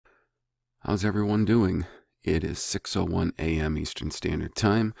How's everyone doing? It is 6:01 a.m. Eastern Standard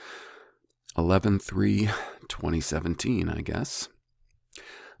Time, 11/3/2017, I guess.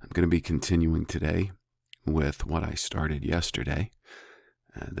 I'm going to be continuing today with what I started yesterday.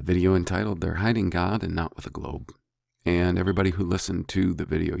 The video entitled, They're Hiding God and Not with a Globe. And everybody who listened to the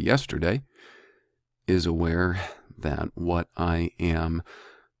video yesterday is aware that what I am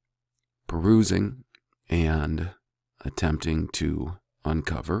perusing and attempting to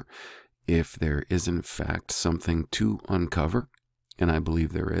uncover, if there is in fact something to uncover, and I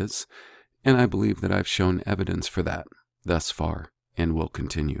believe there is, and I believe that I've shown evidence for that thus far and will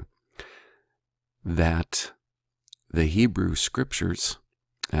continue, that the Hebrew scriptures,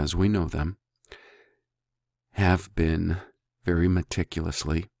 as we know them, have been very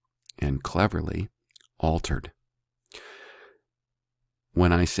meticulously and cleverly altered.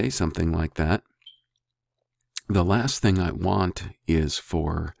 When I say something like that, the last thing I want is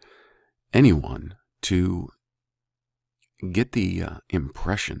for anyone to get the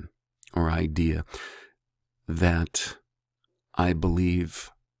impression or idea that I believe,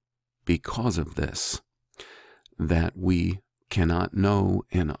 because of this, that we cannot know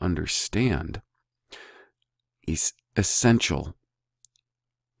and understand essential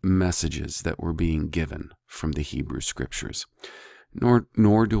messages that were being given from the Hebrew scriptures.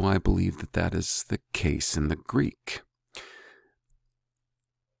 Nor do I believe that that is the case in the Greek.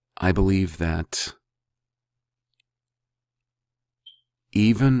 I believe that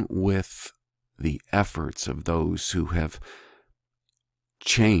even with the efforts of those who have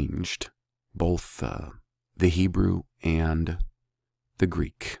changed both the Hebrew and the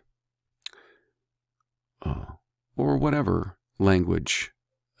Greek, or whatever language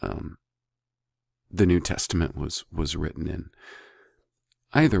the New Testament was written in,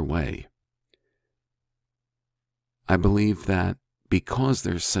 either way, I believe that because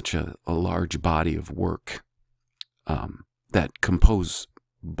there's such a large body of work that compose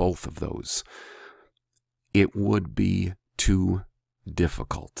both of those, it would be too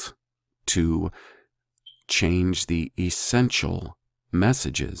difficult to change the essential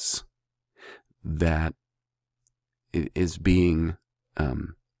messages that is being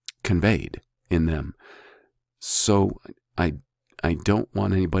conveyed in them. So I don't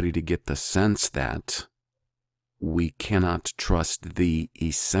want anybody to get the sense that we cannot trust the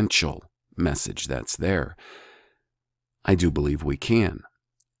essential message that's there. I do believe we can.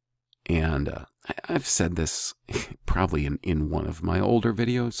 And I've said this probably in one of my older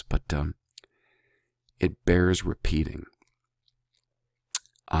videos, but it bears repeating.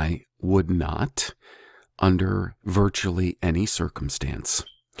 I would not, under virtually any circumstance,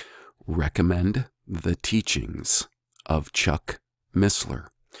 recommend the teachings of Chuck Missler.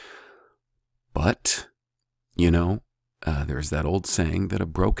 But, there's that old saying that a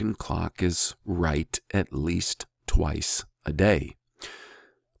broken clock is right at least twice a day.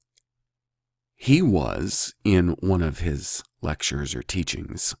 He was, in one of his lectures or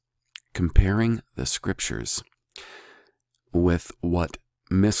teachings, comparing the scriptures with what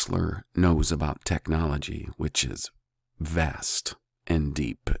Missler knows about technology, which is vast and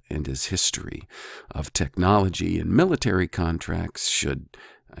deep, and his history of technology and military contracts should,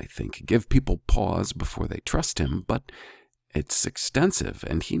 I think, give people pause before they trust him, but it's extensive,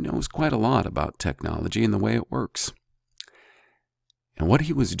 and he knows quite a lot about technology and the way it works. And what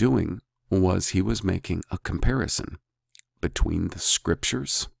he was doing was he was making a comparison between the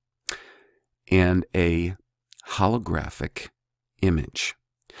scriptures and a holographic image.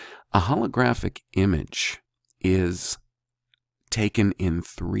 A holographic image is taken in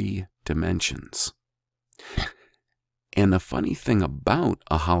 3 dimensions. And the funny thing about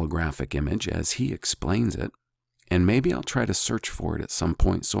a holographic image, as he explains it, and maybe I'll try to search for it at some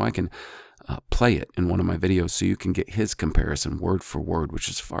point so I can play it in one of my videos so you can get his comparison word for word, which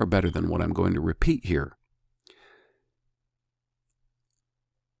is far better than what I'm going to repeat here.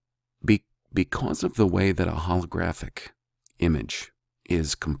 Because of the way that a holographic image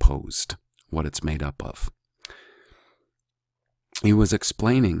is composed, what it's made up of, he was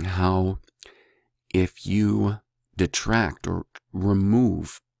explaining how if you detract or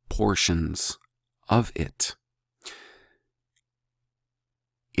remove portions of it,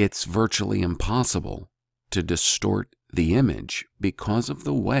 it's virtually impossible to distort the image because of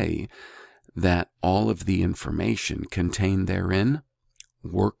the way that all of the information contained therein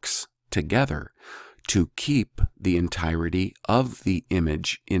works together to keep the entirety of the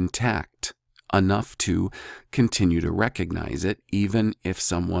image intact, enough to continue to recognize it, even if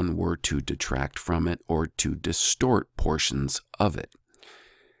someone were to detract from it or to distort portions of it.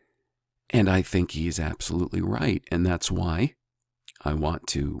 And I think he's absolutely right, and that's why I want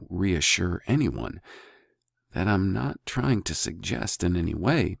to reassure anyone that I'm not trying to suggest in any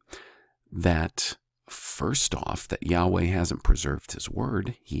way that, first off, that Yahweh hasn't preserved his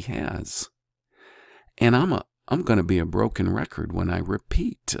word. He has. And I'm going to be a broken record when I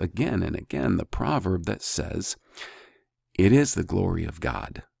repeat again and again the proverb that says, it is the glory of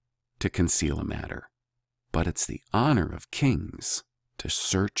God to conceal a matter, but it's the honor of kings to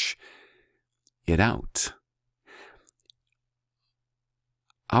search it out.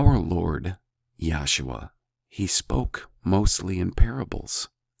 Our Lord Yahshua, he spoke mostly in parables,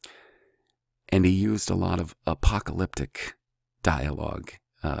 and he used a lot of apocalyptic dialogue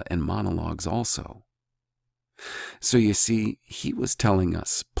and monologues also. So you see, he was telling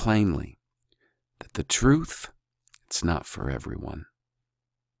us plainly that the truth, it's not for everyone.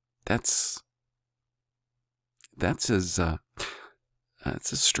 That's as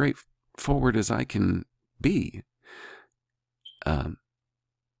straightforward as I can be.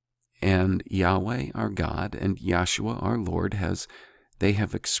 And Yahweh, our God, and Yahshua, our Lord, they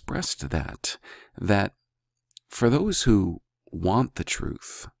have expressed that for those who want the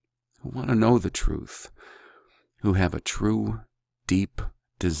truth, who want to know the truth, who have a true, deep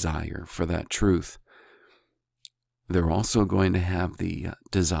desire for that truth, they're also going to have the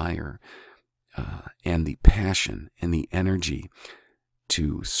desire and the passion and the energy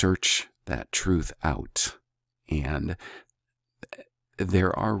to search that truth out. And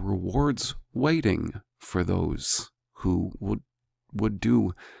there are rewards waiting for those who would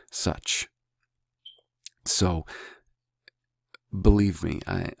do such. So, believe me,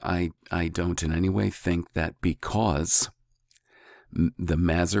 I don't in any way think that because the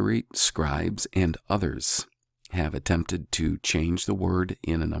Masorete scribes and others have attempted to change the word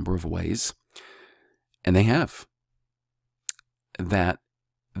in a number of ways, and they have, that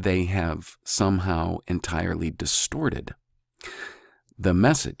they have somehow entirely distorted the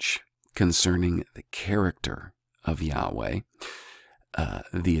message concerning the character of Yahweh,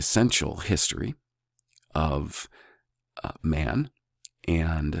 the essential history of man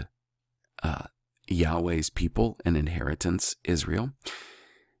and Yahweh's people and inheritance, Israel,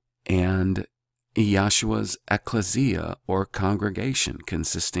 and Yahshua's ecclesia or congregation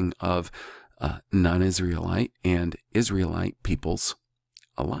consisting of non-Israelite and Israelite peoples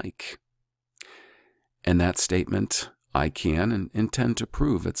alike. And that statement I can and intend to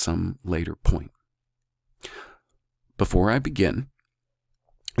prove at some later point. Before I begin,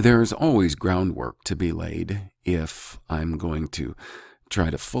 there is always groundwork to be laid if I'm going to try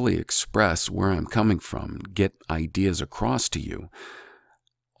to fully express where I'm coming from, get ideas across to you.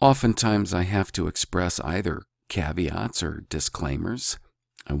 Oftentimes I have to express either caveats or disclaimers.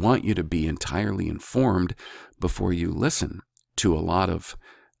 I want you to be entirely informed before you listen to a lot of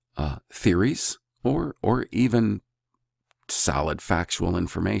theories or even solid factual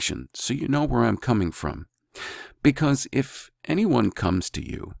information, so you know where I'm coming from. Because if anyone comes to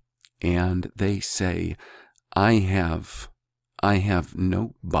you and they say, I have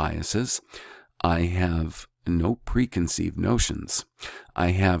no biases, I have no preconceived notions,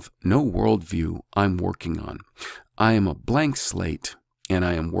 I have no worldview I'm working on, I am a blank slate and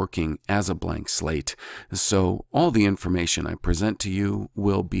I am working as a blank slate, so all the information I present to you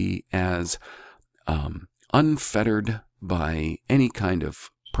will be as unfettered by any kind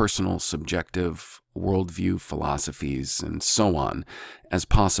of personal, subjective worldview, philosophies, and so on as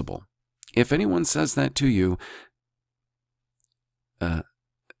possible. If anyone says that to you,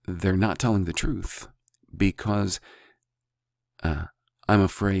 they're not telling the truth, because I'm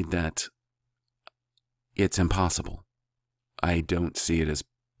afraid that it's impossible. I don't see it as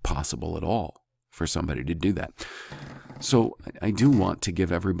possible at all for somebody to do that. So I do want to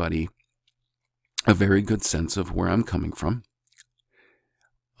give everybody a very good sense of where I'm coming from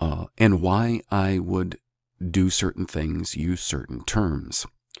and why I would do certain things, use certain terms.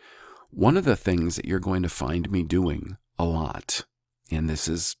 One of the things that you're going to find me doing a lot, and this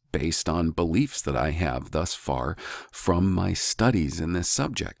is based on beliefs that I have thus far from my studies in this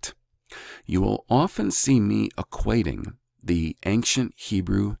subject, you will often see me equating the ancient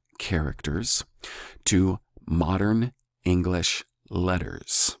Hebrew characters to modern English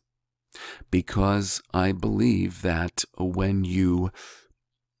letters, because I believe that when you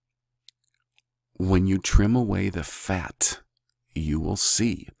trim away the fat, you will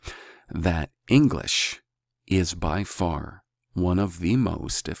see that English is by far one of the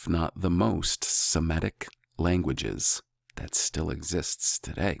most, if not the most, Semitic languages that still exists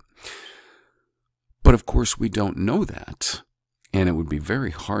today. But of course we don't know that, and it would be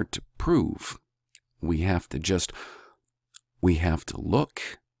very hard to prove. We have to look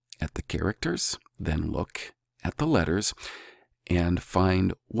at the characters, then look at the letters, and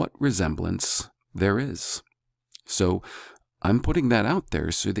find what resemblance there is. So I'm putting that out there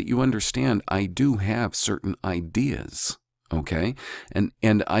so that you understand I do have certain ideas, okay?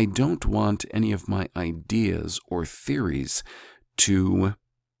 And I don't want any of my ideas or theories to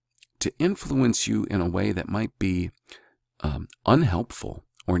influence you in a way that might be unhelpful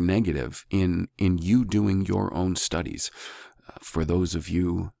or negative in you doing your own studies. For those of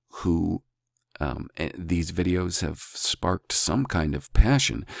you who these videos have sparked some kind of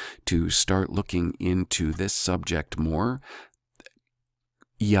passion to start looking into this subject more,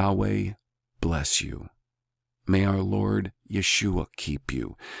 Yahweh bless you. May our Lord Yeshua keep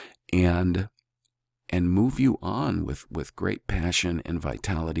you and move you on with great passion and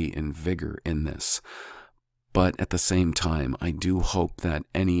vitality and vigor in this. But at the same time, I do hope that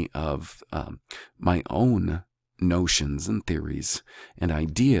any of my own notions and theories and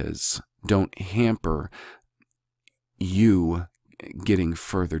ideas don't hamper you getting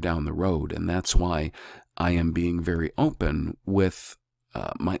further down the road. And that's why I am being very open with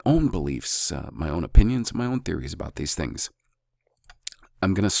my own beliefs, my own opinions, my own theories about these things.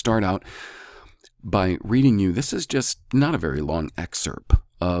 I'm going to start out by reading you. This is just not a very long excerpt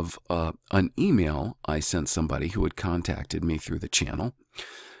of an email I sent somebody who had contacted me through the channel,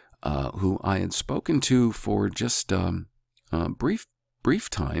 who I had spoken to for just a brief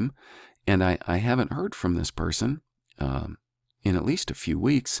time, and I haven't heard from this person in at least a few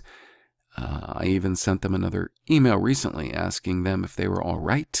weeks. I even sent them another email recently asking them if they were all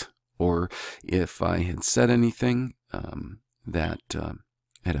right, or if I had said anything that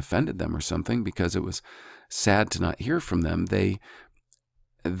had offended them or something, because it was sad to not hear from them.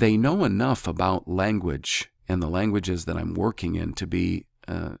 They know enough about language and the languages that I'm working in to be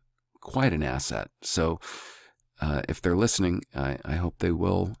quite an asset. So if they're listening, I hope they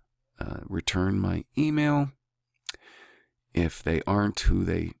will return my email. If they aren't who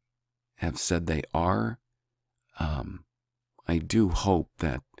they have said they are, I do hope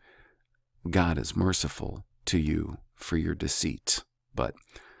that God is merciful to you for your deceit. But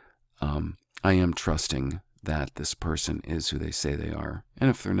I am trusting that this person is who they say they are. And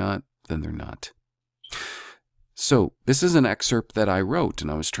if they're not, then they're not. So this is an excerpt that I wrote,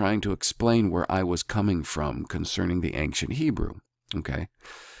 and I was trying to explain where I was coming from concerning the ancient Hebrew. Okay?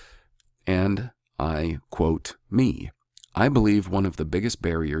 And I quote me. I believe one of the biggest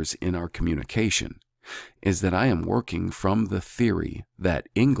barriers in our communication is that I am working from the theory that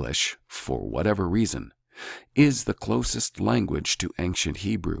English, for whatever reason, is the closest language to ancient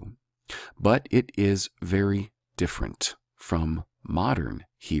Hebrew, but it is very different from modern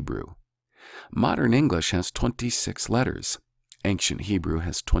Hebrew. Modern English has 26 letters. Ancient Hebrew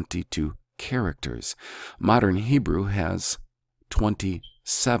has 22 characters. Modern Hebrew has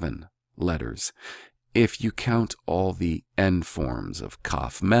 27 letters, if you count all the N forms of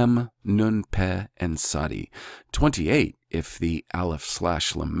Kaf, Mem, Nun, Pe, and Sadi. 28 if the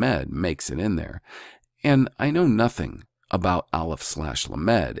Aleph/Lamed makes it in there. And I know nothing about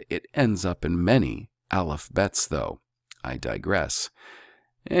Aleph/Lamed. It ends up in many alphabets, though. I digress.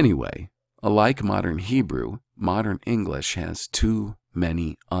 Anyway, like modern Hebrew, modern English has too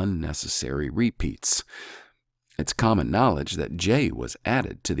many unnecessary repeats. It's common knowledge that J was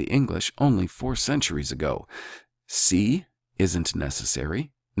added to the English only 4 centuries ago. C isn't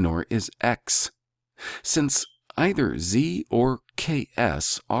necessary, nor is X, since either Z or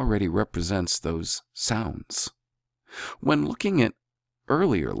KS already represents those sounds. When looking at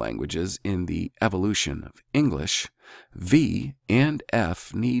earlier languages in the evolution of English, V and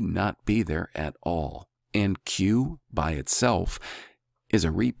F need not be there at all, and Q by itself is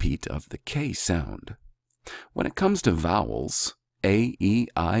a repeat of the K sound. When it comes to vowels, A, E,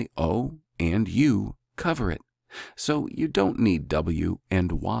 I, O, and U cover it, so you don't need W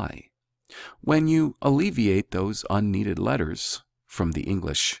and Y. When you alleviate those unneeded letters from the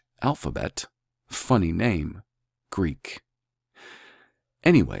English alphabet, funny name, Greek.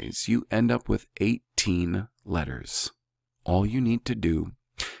 Anyways, you end up with 18 letters. All you need to do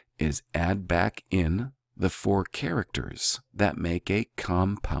is add back in the 4 characters that make a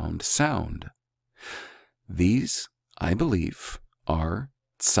compound sound. These, I believe, are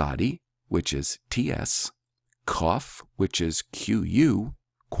Tzadi, which is TS, Kof, which is QU,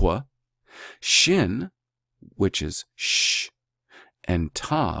 Qua, Shin, which is Sh, and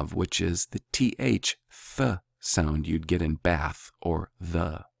Tav, which is the TH, Th sound you'd get in bath or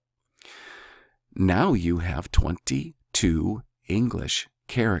the. Now you have 22 English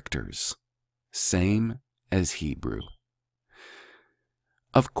characters, same as Hebrew.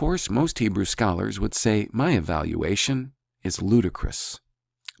 Of course, most Hebrew scholars would say my evaluation is ludicrous.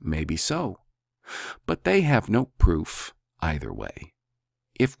 Maybe so, but they have no proof either way.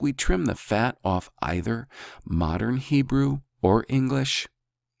 If we trim the fat off either modern Hebrew or English,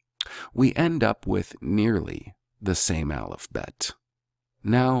 we end up with nearly the same alphabet.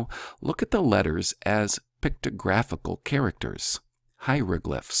 Now, look at the letters as pictographical characters,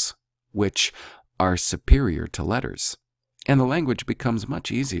 hieroglyphs, which are superior to letters, and the language becomes much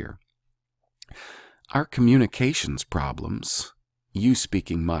easier. Our communications problems, you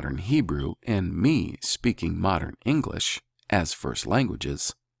speaking modern Hebrew and me speaking modern English as first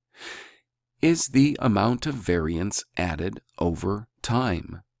languages, is the amount of variance added over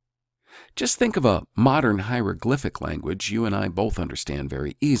time. Just think of a modern hieroglyphic language you and I both understand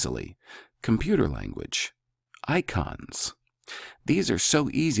very easily. Computer language. Icons. These are so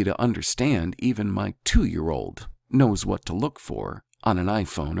easy to understand, even my 2-year-old knows what to look for on an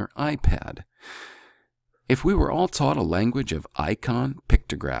iPhone or iPad. If we were all taught a language of icon,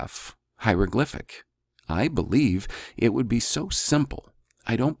 pictograph, hieroglyphic, I believe it would be so simple.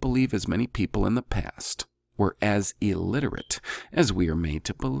 I don't believe as many people in the past were as illiterate as we are made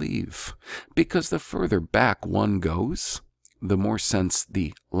to believe, because the further back one goes, the more sense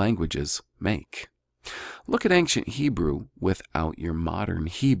the languages make. Look at ancient Hebrew without your modern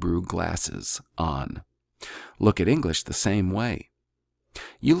Hebrew glasses on. Look at English the same way.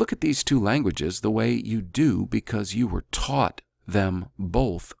 You look at these two languages the way you do because you were taught them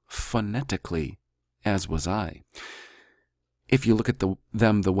both phonetically, as was I. If you look at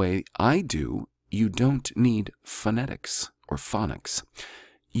them the way I do, you don't need phonetics or phonics.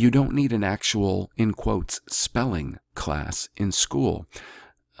 You don't need an actual, in quotes, spelling class in school.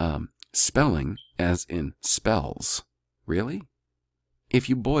 Spelling as in spells. Really? If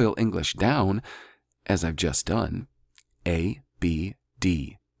you boil English down, as I've just done, A, B,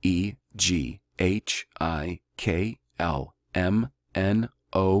 D, E, G, H, I, K, L, M, N,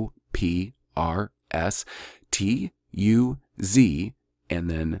 O, P, R, S, T, U, Z, and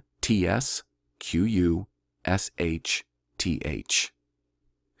then T, S, Q, U, S, H, T, H.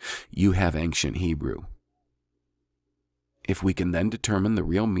 You have ancient Hebrew. If we can then determine the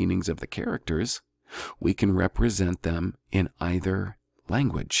real meanings of the characters, we can represent them in either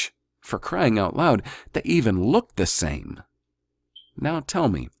language. For crying out loud, they even look the same. Now tell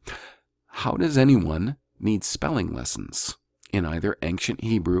me, how does anyone need spelling lessons in either ancient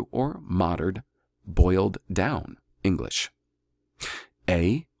Hebrew or modern, boiled down English?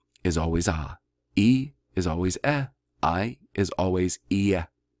 A is always A, E is always E, I is always E,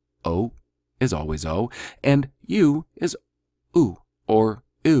 O is always O, and U is U or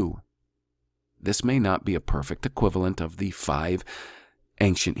U. This may not be a perfect equivalent of the 5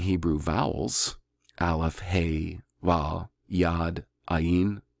 ancient Hebrew vowels, Aleph, He, Vav, Yod,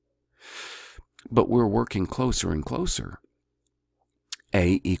 Ayin, but we're working closer and closer.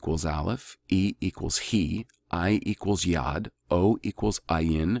 A equals Aleph, E equals He, I equals Yod, O equals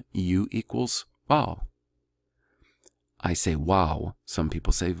Ayin, U equals Vav. I say wow, some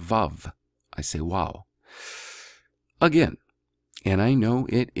people say Vav. I say wow. Again, and I know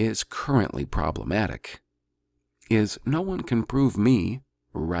it is currently problematic, is no one can prove me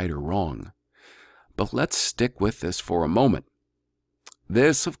right or wrong. But let's stick with this for a moment.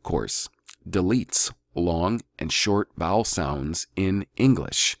 This, of course, deletes long and short vowel sounds in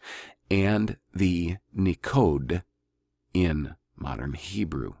English and the Nicode in modern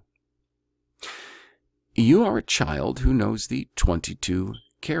Hebrew. You are a child who knows the 22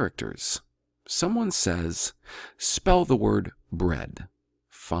 characters. Someone says, spell the word bread.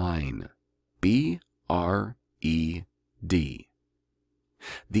 Fine. B-R-E-D.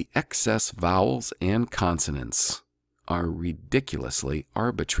 The excess vowels and consonants are ridiculously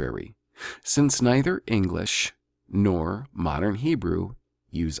arbitrary, since neither English nor modern Hebrew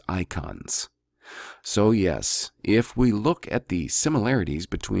use icons. So yes, if we look at the similarities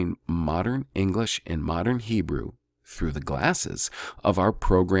between modern English and modern Hebrew through the glasses of our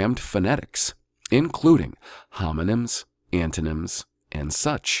programmed phonetics, including homonyms, antonyms, and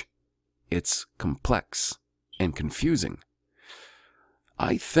such, it's complex and confusing.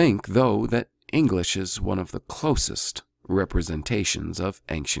 I think, though, that English is one of the closest representations of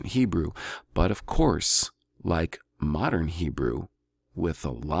ancient Hebrew, but of course, like modern Hebrew, with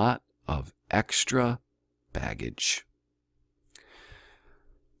a lot of extra baggage.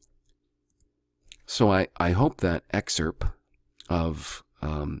 So I hope that excerpt of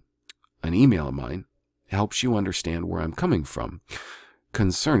an email of mine helps you understand where I'm coming from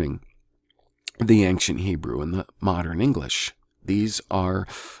concerning the ancient Hebrew and the modern English. These are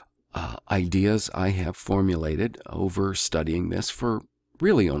ideas I have formulated over studying this for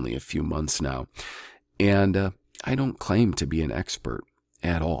really only a few months now. And I don't claim to be an expert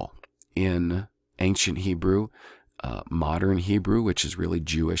at all in ancient Hebrew. modern Hebrew, which is really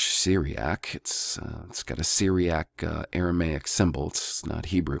Jewish Syriac. It's got a Syriac Aramaic symbol. It's not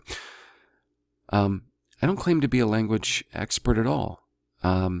Hebrew. I don't claim to be a language expert at all.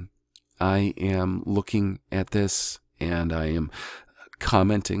 I am looking at this and I am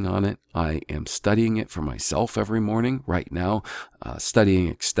commenting on it. I am studying it for myself every morning right now, studying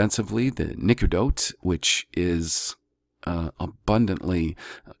extensively the Nikudot, which is abundantly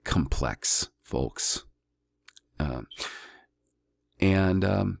complex, folks. By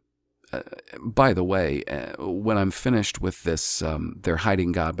the way, when I'm finished with this They're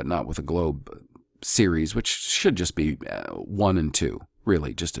Hiding God But Not With a Globe series, which should just be 1 and 2,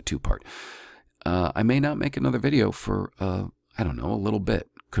 really just a 2-part, I may not make another video for, I don't know, a little bit.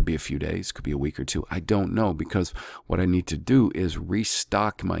 Could be a few days, could be a week or two. I don't know, because what I need to do is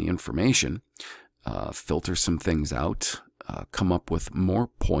restock my information, filter some things out, come up with more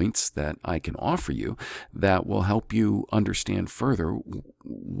points that I can offer you that will help you understand further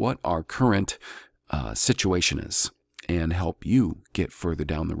what our current situation is and help you get further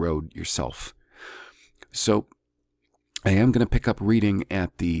down the road yourself. So I am going to pick up reading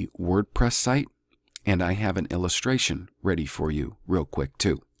at the WordPress site, and I have an illustration ready for you real quick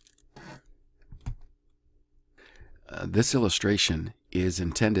too. This illustration is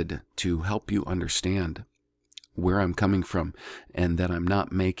intended to help you understand where I'm coming from, and that I'm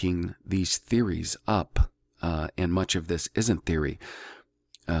not making these theories up, and much of this isn't theory.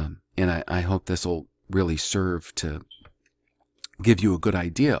 And I hope this will really serve to give you a good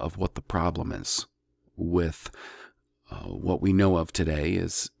idea of what the problem is with what we know of today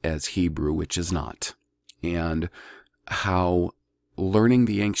as Hebrew, which is not, and how learning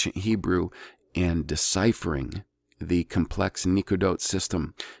the ancient Hebrew and deciphering the complex Nikudot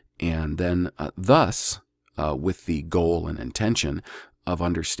system, and then thus with the goal and intention of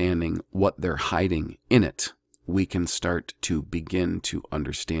understanding what they're hiding in it, we can start to begin to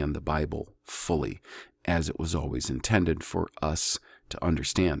understand the Bible fully, as it was always intended for us to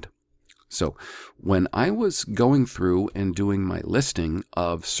understand. So when I was going through and doing my listing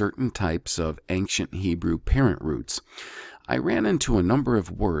of certain types of ancient Hebrew parent roots, I ran into a number of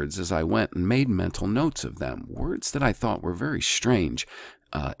words as I went and made mental notes of them, words that I thought were very strange.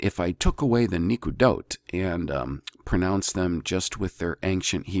 If I took away the Nikudot and pronounced them just with their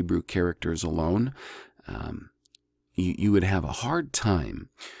ancient Hebrew characters alone, you would have a hard time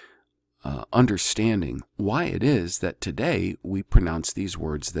understanding why it is that today we pronounce these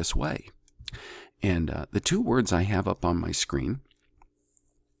words this way. And the two words I have up on my screen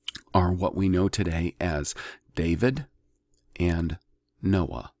are what we know today as David and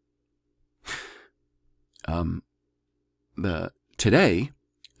Noah. Today,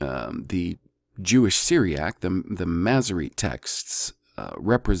 the Jewish Syriac, the Masoret texts,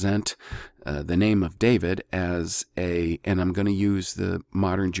 represent the name of David as and I'm going to use the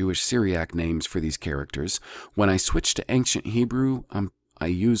modern Jewish Syriac names for these characters. When I switch to ancient Hebrew, I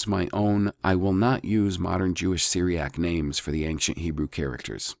use my own. I will not use modern Jewish Syriac names for the ancient Hebrew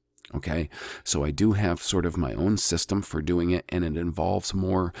characters. Okay, so I do have sort of my own system for doing it, and it involves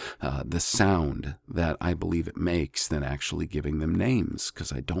more the sound that I believe it makes than actually giving them names,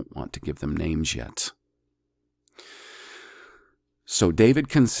 because I don't want to give them names yet. So David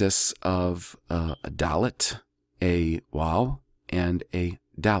consists of a dalet, a waw, and a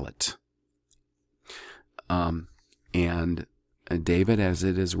dalet. And David, as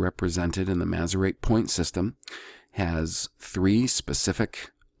it is represented in the Masoret point system, has 3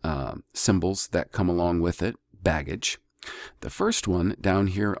 specific symbols that come along with it, baggage. The first one down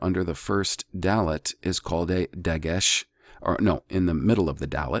here under the first dalet is called a dagesh, or no, in the middle of the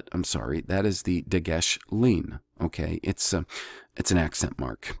dalet, I'm sorry, that is the dagesh lean. Okay, it's an accent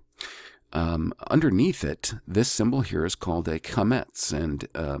mark. Underneath it, this symbol here is called a kametz, and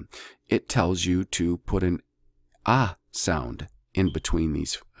it tells you to put an ah sound in between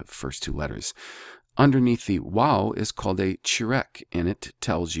these first 2 letters. Underneath the waw is called a chirek, and it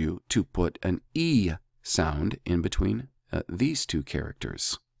tells you to put an e sound in between these 2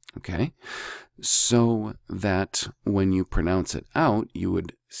 characters. Okay, so that when you pronounce it out, you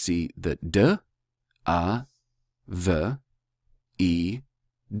would see the d, a, v, e,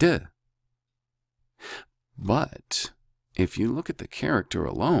 d. But if you look at the character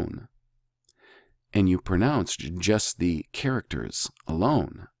alone, and you pronounce just the characters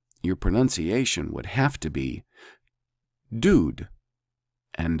alone, your pronunciation would have to be dude.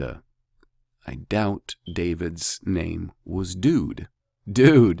 And I doubt David's name was Dude.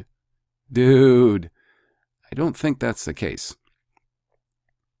 Dude. I don't think that's the case.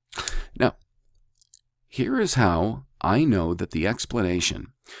 Now, here is how I know that the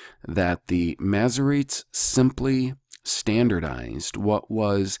explanation that the Masoretes simply standardized what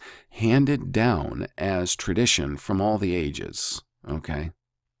was handed down as tradition from all the ages. Okay?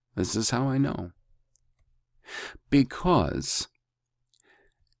 This is how I know. Because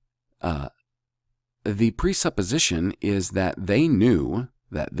the presupposition is that they knew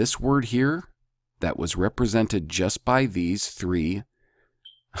that this word here that was represented just by these three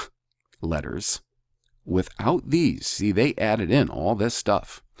letters, without these, see, they added in all this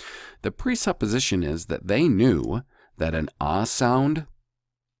stuff. The presupposition is that they knew that an ah sound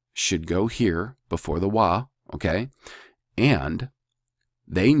should go here before the wa, okay? And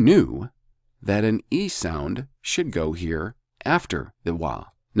they knew that an e sound should go here after the wa.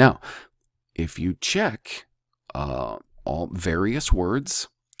 Now, if you check all various words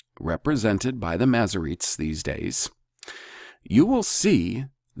represented by the Masoretes these days, you will see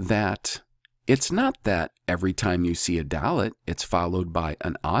that it's not that every time you see a dalet, it's followed by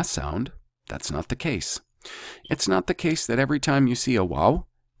an ah sound. That's not the case. It's not the case that every time you see a waw,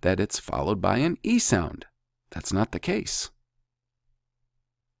 that it's followed by an e sound. That's not the case.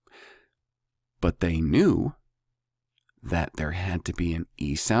 But they knew that there had to be an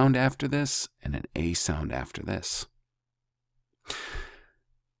e sound after this and an a sound after this.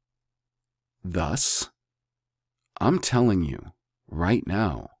 Thus, I'm telling you right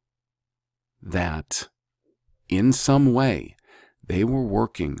now that in some way they were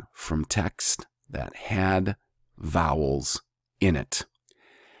working from text that had vowels in it.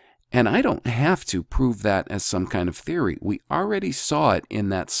 And I don't have to prove that as some kind of theory. We already saw it in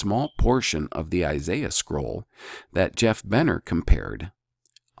that small portion of the Isaiah scroll that Jeff Benner compared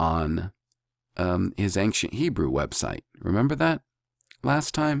on his Ancient Hebrew website. Remember that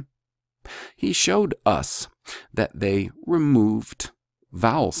last time? He showed us that they removed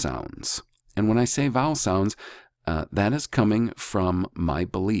vowel sounds. And when I say vowel sounds, that is coming from my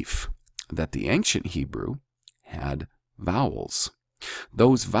belief that the Ancient Hebrew had vowels.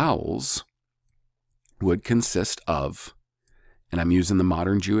 Those vowels would consist of, and I'm using the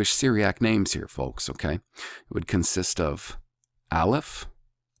modern Jewish Syriac names here, folks, okay? It would consist of aleph,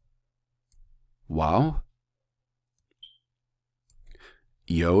 waw,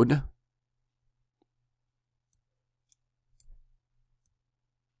 yod,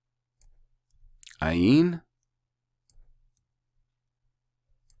 ayin,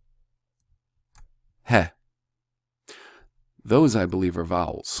 he. Those, I believe, are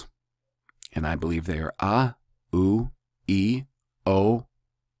vowels. And I believe they are a, u, e, o,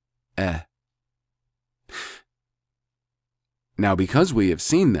 e. Now, because we have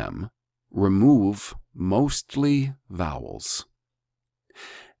seen them remove mostly vowels,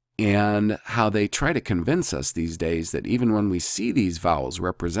 and how they try to convince us these days that even when we see these vowels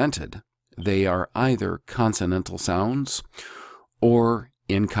represented, they are either consonantal sounds or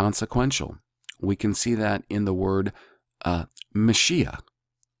inconsequential. We can see that in the word Mashiach.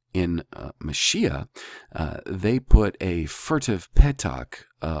 In Mashiach, they put a furtive petak.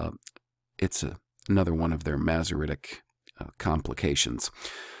 It's another one of their Masoretic complications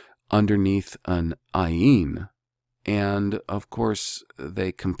underneath an ayin, and of course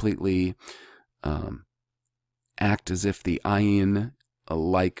they completely act as if the ayin,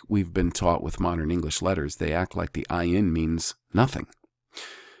 like we've been taught with modern English letters, they act like the ayin means nothing.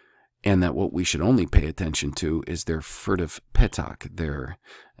 And that what we should only pay attention to is their furtive petak, their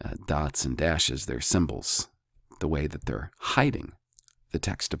dots and dashes, their symbols, the way that they're hiding the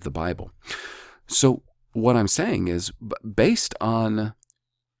text of the Bible. So what I'm saying is, based on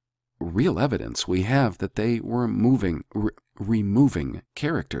real evidence, we have that they were removing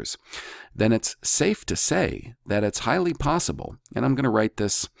characters. Then it's safe to say that it's highly possible, and I'm going to write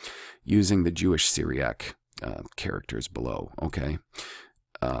this using the Jewish Syriac characters below, okay?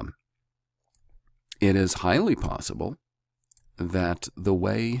 It is highly possible that the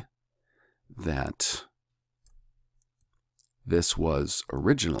way that this was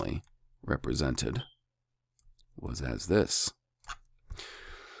originally represented was as this.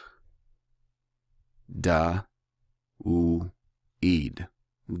 Da-u-id.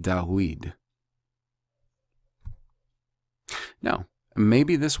 Dahuid. Now,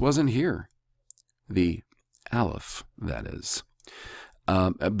 maybe this wasn't here. The aleph, that is.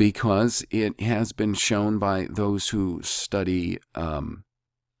 Because it has been shown by those who study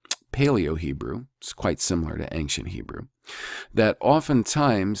Paleo-Hebrew, it's quite similar to Ancient Hebrew, that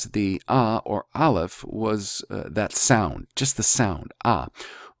oftentimes the or aleph was that sound, just the sound,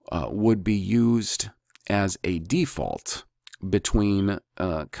 would be used as a default between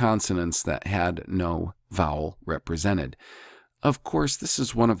consonants that had no vowel represented. Of course, this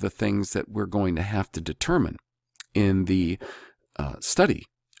is one of the things that we're going to have to determine in the study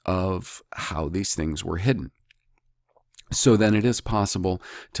of how these things were hidden. So then it is possible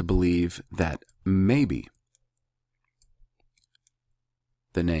to believe that maybe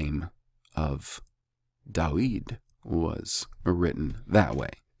the name of Dawid was written that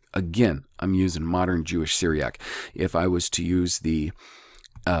way. Again, I'm using modern Jewish Syriac. If I was to use the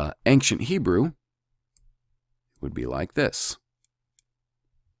ancient Hebrew, it would be like this.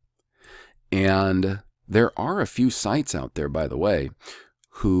 And there are a few sites out there, by the way,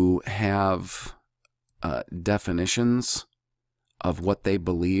 who have definitions of what they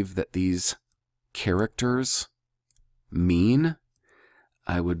believe that these characters mean.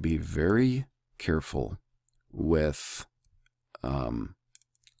 I would be very careful with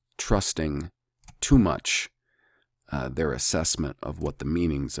trusting too much their assessment of what the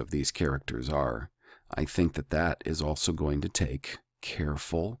meanings of these characters are. I think that that is also going to take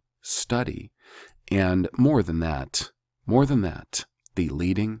careful study. And more than that, the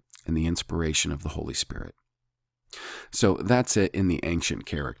leading and the inspiration of the Holy Spirit. So that's it in the ancient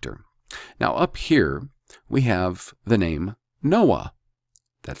character. Now up here, we have the name Noah.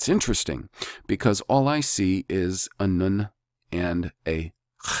 That's interesting because all I see is a nun and a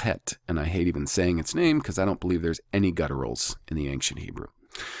chet, and I hate even saying its name because I don't believe there's any gutturals in the ancient Hebrew.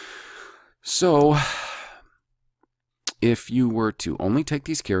 So if you were to only take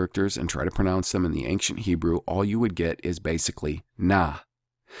these characters and try to pronounce them in the ancient Hebrew, all you would get is basically na.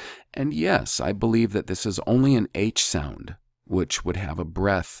 And yes, I believe that this is only an H sound, which would have a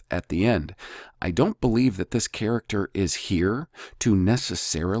breath at the end. I don't believe that this character is here to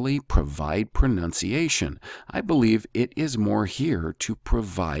necessarily provide pronunciation. I believe it is more here to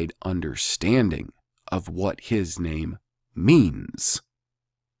provide understanding of what his name means.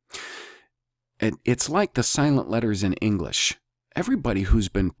 It's like the silent letters in English. Everybody who's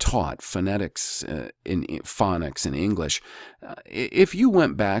been taught phonetics, in phonics in English, if you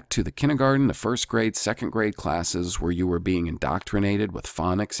went back to the kindergarten, the first grade, second grade classes where you were being indoctrinated with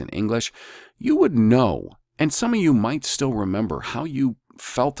phonics in English, you would know, and some of you might still remember how you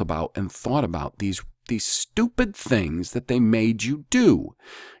felt about and thought about these stupid things that they made you do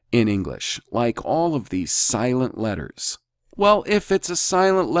in English, like all of these silent letters. Well, if it's a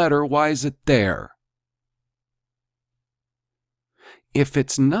silent letter, why is it there? If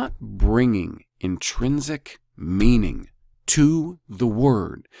it's not bringing intrinsic meaning to the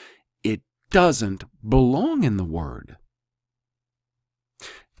word, it doesn't belong in the word.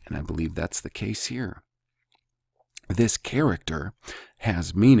 And I believe that's the case here. This character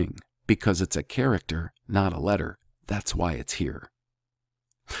has meaning because it's a character, not a letter. That's why it's here.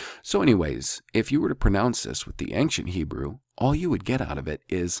 So anyways, if you were to pronounce this with the ancient Hebrew, all you would get out of it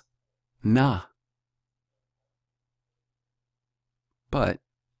is na. But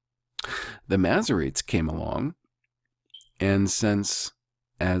the Masoretes came along, and since,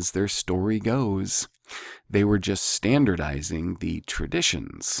 as their story goes, they were just standardizing the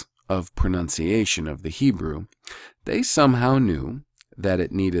traditions of pronunciation of the Hebrew, they somehow knew that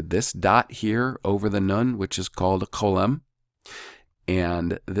it needed this dot here over the nun, which is called a kolem,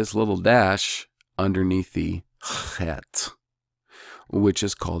 and this little dash underneath the chet, which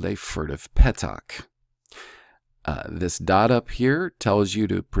is called a furtive petak. This dot up here tells you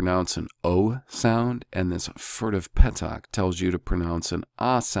to pronounce an O sound, and this furtive petak tells you to pronounce an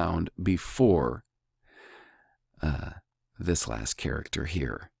A sound before this last character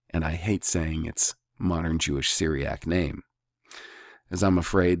here. And I hate saying its modern Jewish Syriac name, as I'm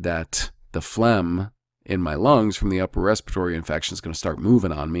afraid that the phlegm in my lungs from the upper respiratory infection is going to start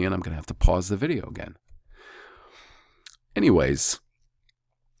moving on me, and I'm going to have to pause the video again. Anyways,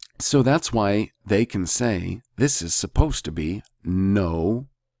 so that's why they can say this is supposed to be no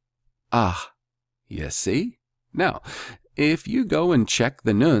ah. You see? Now, if you go and check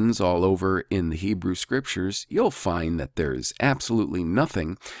the nuns all over in the Hebrew scriptures, you'll find that there's absolutely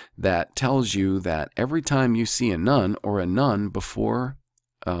nothing that tells you that every time you see a nun or a nun before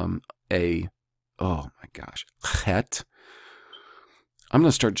oh my gosh, chet, I'm going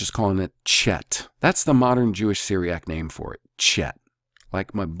to start just calling it Chet. That's the modern Jewish Syriac name for it, Chet.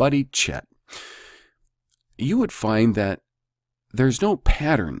 Like my buddy Chet. You would find that there's no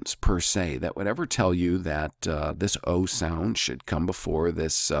patterns per se that would ever tell you that this O sound should come before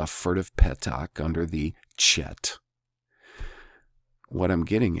this furtive petak under the Chet. What I'm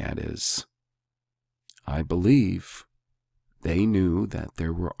getting at is, I believe they knew that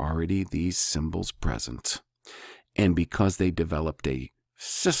there were already these symbols present. And because they developed a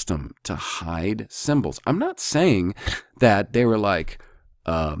system to hide symbols, I'm not saying that they were like,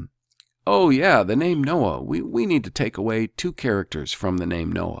 oh yeah, the name Noah, we need to take away 2 characters from the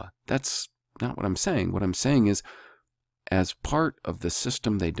name Noah. That's not what I'm saying. What I'm saying is, as part of the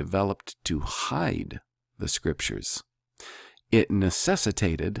system they developed to hide the scriptures, it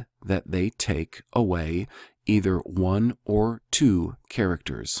necessitated that they take away either one or two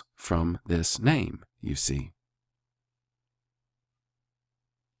characters from this name, you see.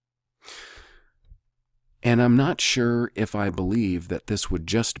 And I'm not sure if I believe that this would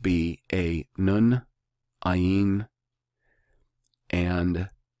just be a Nun, Ayin, and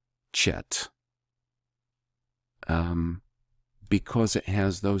Chet, because it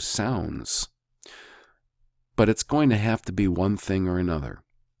has those sounds. But it's going to have to be one thing or another,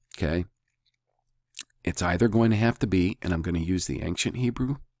 okay? It's either going to have to be, and I'm going to use the ancient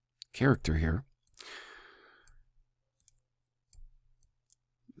Hebrew character here.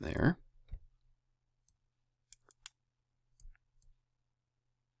 There.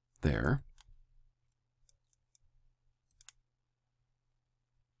 There.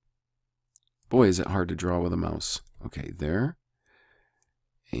 Boy, is it hard to draw with a mouse. Okay, there.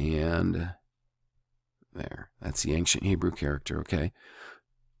 And there. That's the ancient Hebrew character, okay?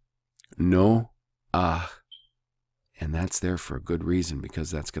 No, ah. And that's there for a good reason,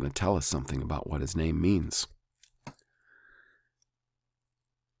 because that's going to tell us something about what his name means.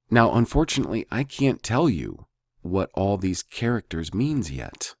 Now, unfortunately, I can't tell you what all these characters means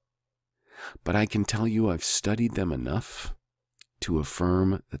yet. But I can tell you I've studied them enough to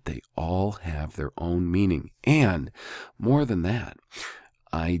affirm that they all have their own meaning. And more than that,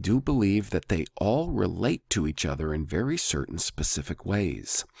 I do believe that they all relate to each other in very certain specific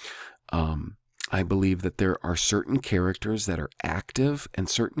ways. I believe that there are certain characters that are active and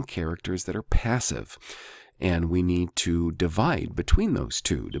certain characters that are passive. And we need to divide between those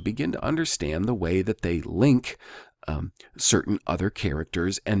two to begin to understand the way that they link certain other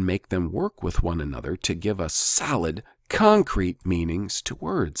characters and make them work with one another to give us solid, concrete meanings to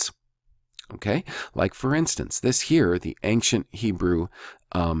words. Okay? Like, for instance, this here, the ancient Hebrew,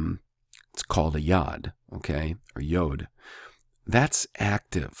 it's called a yod, okay, or yod. That's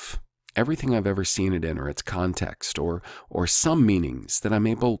active. Everything I've ever seen it in, or its context, or some meanings that I'm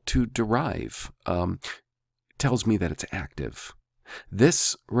able to derive, tells me that it's active.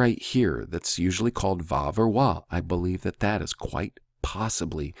 This right here, that's usually called vav or wa, I believe that that is quite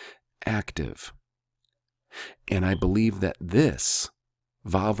possibly active. And I believe that this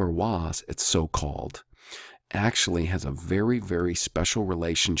vav or wa, it's so called, actually has a very, very special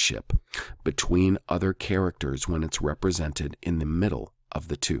relationship between other characters when it's represented in the middle of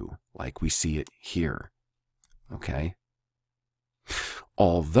the two, like we see it here. Okay?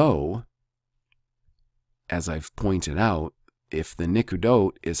 Although, as I've pointed out, if the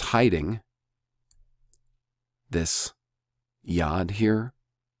nikudot is hiding this yod here,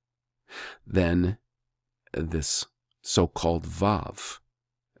 then this so-called vav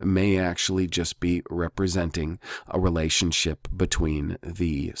may actually just be representing a relationship between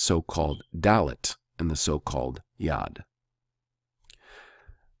the so-called dalet and the so-called yod.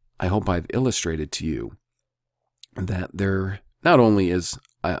 I hope I've illustrated to you that there not only is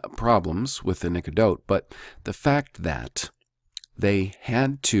problems with the nikudot, but the fact that they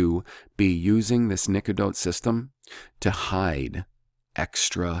had to be using this nikudot system to hide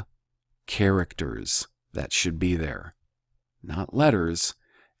extra characters that should be there. Not letters,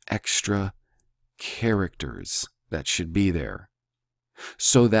 extra characters that should be there.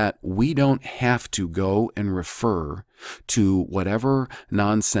 So that we don't have to go and refer to whatever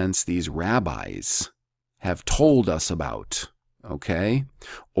nonsense these rabbis have told us about, okay?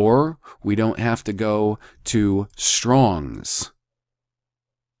 Or we don't have to go to Strong's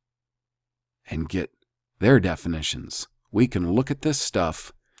and get their definitions. We can look at this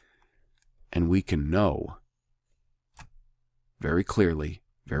stuff and we can know very clearly,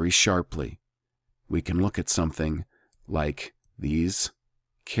 very sharply. We can look at something like these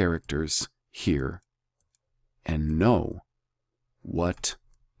characters here and know what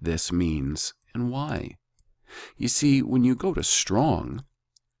this means and why. You see, when you go to Strong,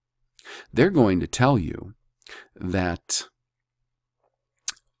 they're going to tell you that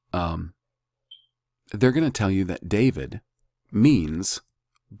David means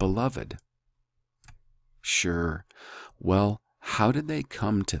beloved. Sure. Well, how did they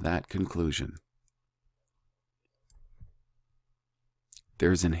come to that conclusion?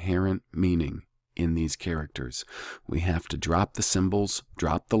 There's inherent meaning in these characters. We have to drop the symbols,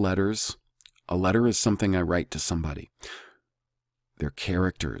 drop the letters. A letter is something I write to somebody. They're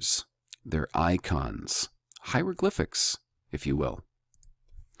characters. They're icons. Hieroglyphics, if you will.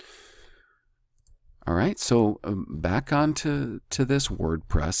 All right, so back onto this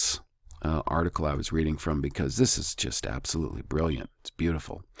WordPress article I was reading from, because this is just absolutely brilliant. It's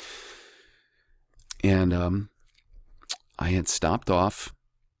beautiful. And I had stopped off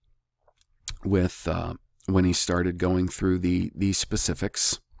with when he started going through the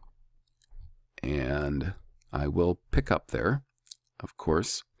specifics, and I will pick up there, of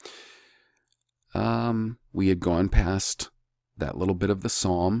course. We had gone past that little bit of the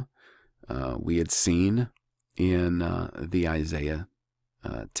psalm. We had seen in the Isaiah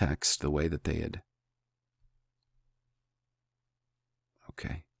text the way that they had.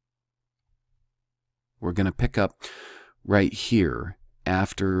 Okay. We're going to pick up right here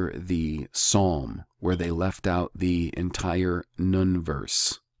after the psalm where they left out the entire Nun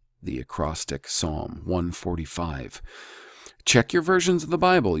verse, the acrostic Psalm 145. Check your versions of the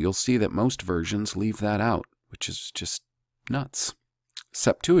Bible. You'll see that most versions leave that out, which is just nuts.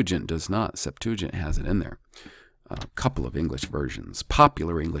 Septuagint does not. Septuagint has it in there. A couple of English versions,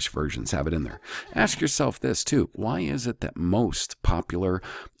 popular English versions, have it in there. Ask yourself this too: why is it that most popular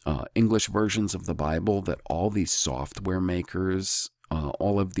English versions of the Bible, that all these software makers,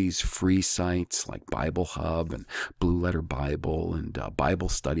 all of these free sites like Bible Hub and Blue Letter Bible and Bible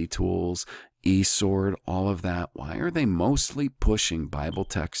Study Tools, eSword, all of that, why are they mostly pushing Bible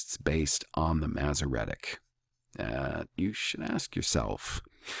texts based on the Masoretic? You should ask yourself.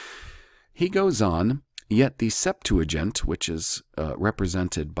 He goes on. Yet the Septuagint, which is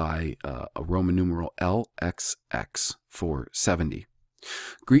represented by a Roman numeral LXX for 70,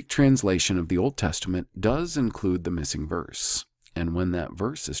 Greek translation of the Old Testament does include the missing verse. And when that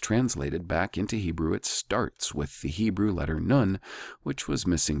verse is translated back into Hebrew, it starts with the Hebrew letter Nun, which was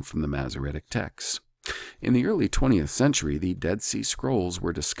missing from the Masoretic text. In the early 20th century, the Dead Sea Scrolls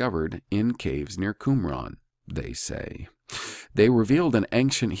were discovered in caves near Qumran, they say. They revealed an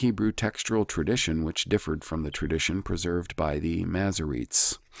ancient Hebrew textual tradition which differed from the tradition preserved by the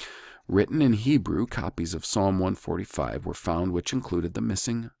Masoretes. Written in Hebrew, copies of Psalm 145 were found which included the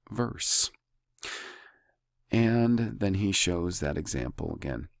missing verse. And then he shows that example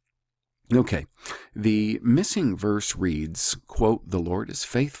again. Okay, the missing verse reads, quote, "The Lord is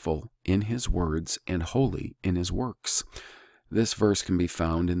faithful in his words and holy in his works." This verse can be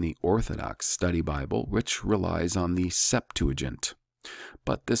found in the Orthodox Study Bible, which relies on the Septuagint.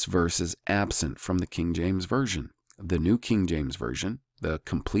 But this verse is absent from the King James Version, the New King James Version, the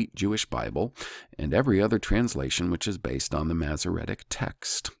Complete Jewish Bible, and every other translation which is based on the Masoretic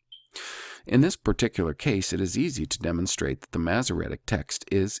text. In this particular case, it is easy to demonstrate that the Masoretic text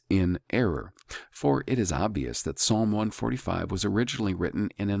is in error, for it is obvious that Psalm 145 was originally written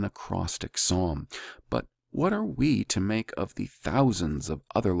in an acrostic psalm. But what are we to make of the thousands of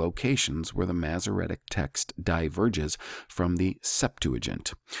other locations where the Masoretic text diverges from the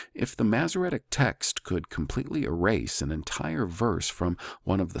Septuagint? If the Masoretic text could completely erase an entire verse from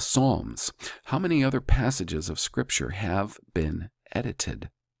one of the Psalms, how many other passages of Scripture have been edited?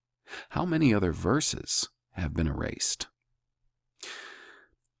 How many other verses have been erased?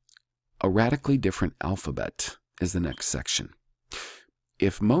 A radically different alphabet is the next section.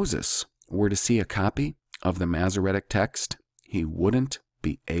 If Moses were to see a copy of the Masoretic text, he wouldn't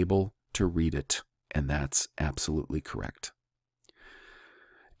be able to read it, and that's absolutely correct.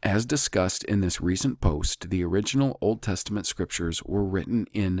 As discussed in this recent post, the original Old Testament scriptures were written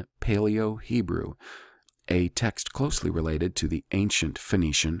in Paleo-Hebrew, a text closely related to the ancient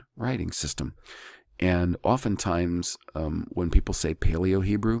Phoenician writing system. And oftentimes, when people say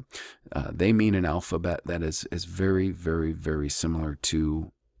Paleo-Hebrew, they mean an alphabet that is very, very, very similar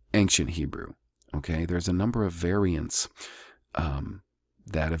to ancient Hebrew. Okay, there's a number of variants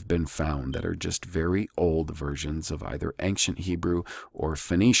that have been found that are just very old versions of either ancient Hebrew or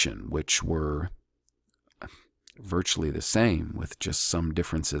Phoenician, which were virtually the same with just some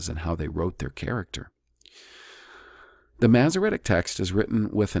differences in how they wrote their character. The Masoretic text is written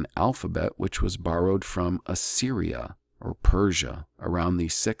with an alphabet which was borrowed from Assyria or Persia around the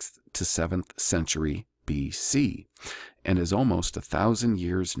 6th to 7th century BC and is almost 1,000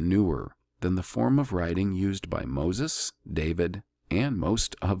 years newer than the form of writing used by Moses, David, and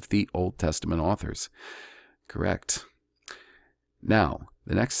most of the Old Testament authors. Correct. Now,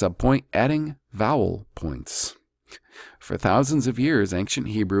 the next subpoint, adding vowel points. For thousands of years, ancient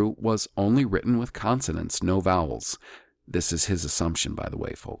Hebrew was only written with consonants, no vowels. This is his assumption, by the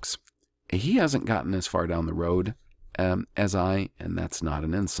way, folks. He hasn't gotten as far down the road as I, and that's not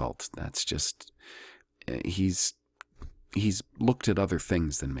an insult. That's just, he's looked at other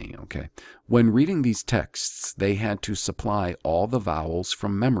things than me, okay? When reading these texts, they had to supply all the vowels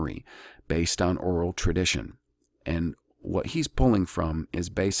from memory based on oral tradition. And what he's pulling from is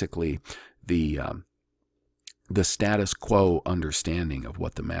basically the status quo understanding of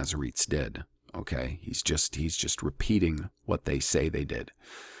what the Masoretes did, okay? He's just repeating what they say they did.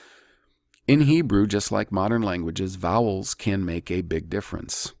 In Hebrew, just like modern languages, vowels can make a big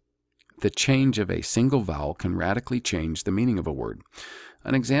difference. The change of a single vowel can radically change the meaning of a word.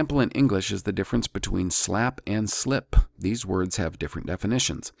 An example in English is the difference between slap and slip. These words have different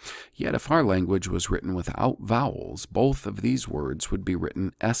definitions. Yet if our language was written without vowels, both of these words would be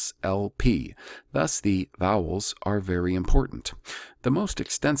written SLP. Thus, the vowels are very important. The most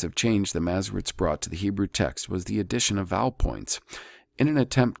extensive change the Masoretes brought to the Hebrew text was the addition of vowel points. In an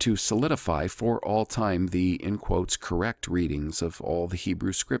attempt to solidify for all time the, in quotes, correct readings of all the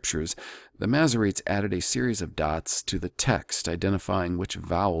Hebrew scriptures, the Masoretes added a series of dots to the text, identifying which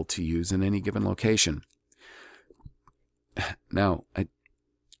vowel to use in any given location. Now,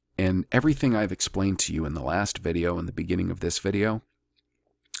 and everything I've explained to you in the last video and the beginning of this video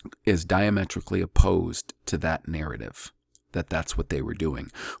is diametrically opposed to that narrative. That's what they were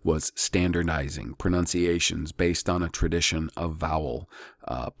doing, was standardizing pronunciations based on a tradition of vowel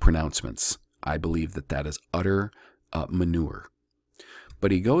pronouncements. I believe that is utter manure.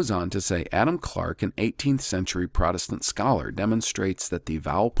 But he goes on to say, Adam Clarke, an 18th century Protestant scholar, demonstrates that the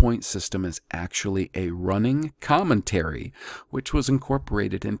vowel point system is actually a running commentary, which was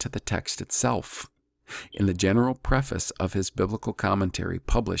incorporated into the text itself. In the general preface of his biblical commentary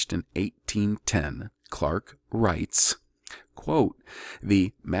published in 1810, Clarke writes, quote,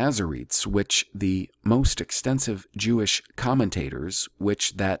 the Masoretes, which the most extensive Jewish commentators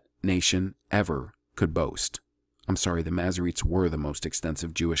which that nation ever could boast. I'm sorry, the Masoretes were the most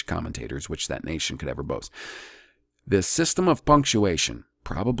extensive Jewish commentators which that nation could ever boast. This system of punctuation,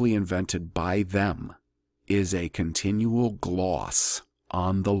 probably invented by them, is a continual gloss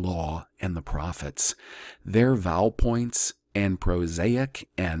on the law and the prophets. Their vowel points and prosaic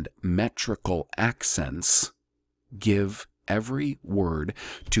and metrical accents give every word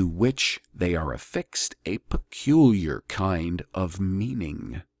to which they are affixed a peculiar kind of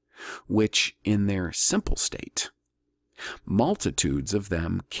meaning, which in their simple state, multitudes of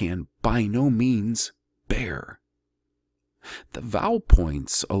them can by no means bear. The vowel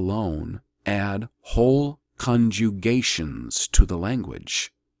points alone add whole conjugations to the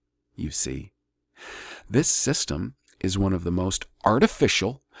language, you see. This system is one of the most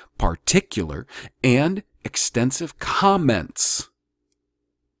artificial, particular, and extensive comments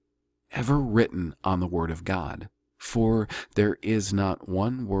ever written on the Word of God, for there is not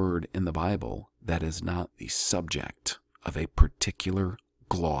one word in the Bible that is not the subject of a particular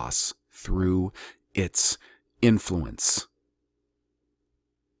gloss through its influence.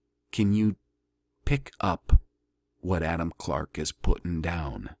 Can you pick up what Adam Clarke is putting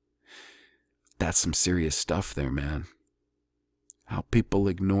down? That's some serious stuff there, man. How people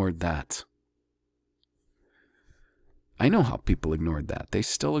ignored that. I know how people ignored that. They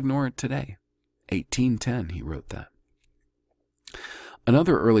still ignore it today. 1810, he wrote that.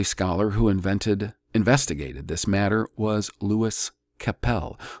 Another early scholar who investigated this matter was Louis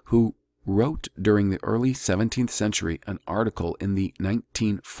Capel, who wrote during the early 17th century an article in the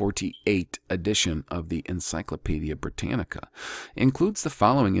 1948 edition of the Encyclopedia Britannica. It includes the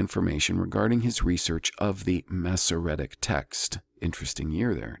following information regarding his research of the Masoretic text. Interesting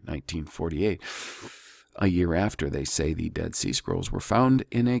year there, 1948. A year after, they say, the Dead Sea Scrolls were found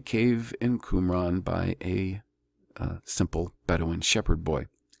in a cave in Qumran by a simple Bedouin shepherd boy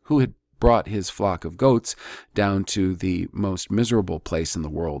who had brought his flock of goats down to the most miserable place in the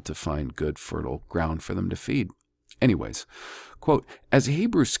world to find good fertile ground for them to feed. Anyways, quote, as a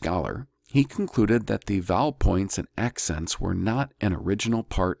Hebrew scholar, he concluded that the vowel points and accents were not an original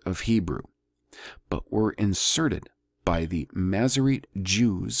part of Hebrew, but were inserted by the Masorete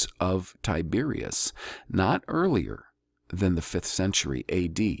Jews of Tiberias not earlier than the 5th century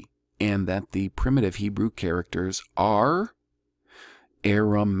AD, and that the primitive Hebrew characters are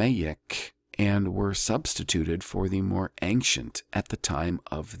Aramaic and were substituted for the more ancient at the time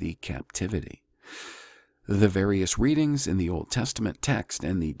of the captivity. The various readings in the Old Testament text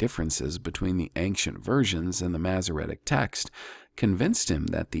and the differences between the ancient versions and the Masoretic text convinced him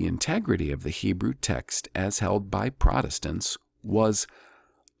that the integrity of the Hebrew text as held by Protestants was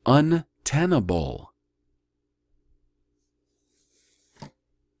untenable.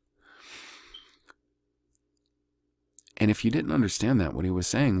 And if you didn't understand that, what he was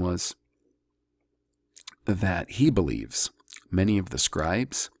saying was that he believes many of the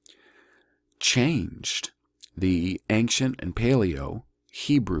scribes changed the ancient and Paleo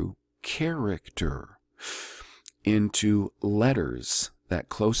Hebrew character into letters that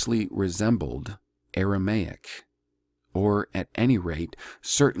closely resembled Aramaic, or at any rate,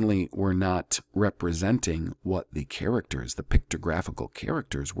 certainly were not representing what the characters, the pictographical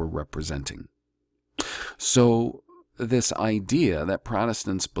characters, were representing. So this idea that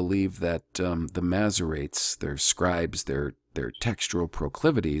Protestants believe that the Masoretes, their scribes, their textual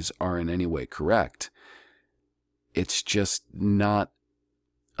proclivities are in any way correct, it's just not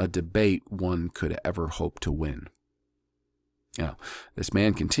a debate one could ever hope to win. Now, this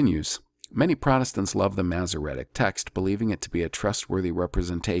man continues, many Protestants love the Masoretic text, believing it to be a trustworthy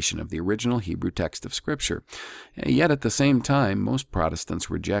representation of the original Hebrew text of Scripture. Yet at the same time, most Protestants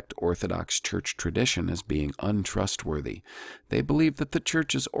reject Orthodox Church tradition as being untrustworthy. They believe that the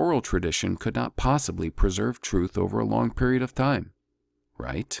Church's oral tradition could not possibly preserve truth over a long period of time.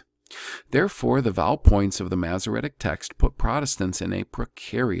 Right? Therefore, the vowel points of the Masoretic text put Protestants in a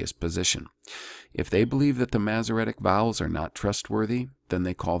precarious position. If they believe that the Masoretic vowels are not trustworthy, then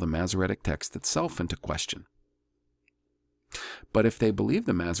they call the Masoretic text itself into question. But if they believe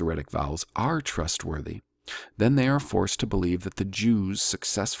the Masoretic vowels are trustworthy, then they are forced to believe that the Jews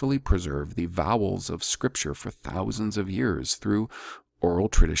successfully preserved the vowels of Scripture for thousands of years through oral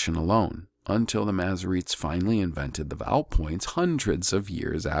tradition alone, until the Masoretes finally invented the vowel points hundreds of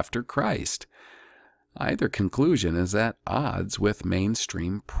years after Christ. Either conclusion is at odds with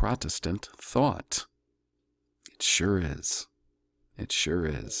mainstream Protestant thought. It sure is. It sure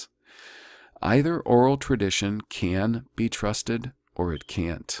is. Either oral tradition can be trusted or it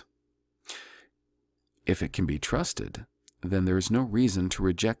can't. If it can be trusted, then there is no reason to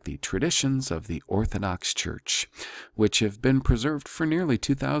reject the traditions of the Orthodox Church, which have been preserved for nearly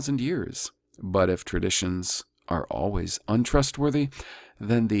 2,000 years. But if traditions are always untrustworthy,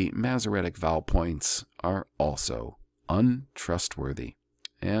 then the Masoretic vowel points are also untrustworthy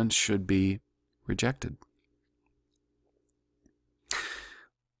and should be rejected.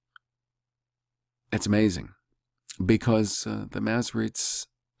 It's amazing because the Masoretes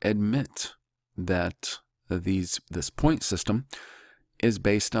admit that this point system is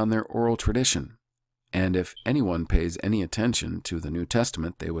based on their oral tradition. And if anyone pays any attention to the New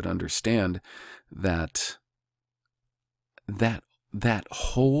Testament, they would understand that that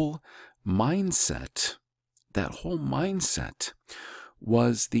whole mindset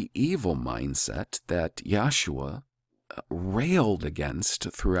was the evil mindset that Yahshua railed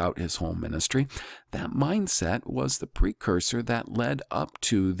against throughout his whole ministry. That mindset was the precursor that led up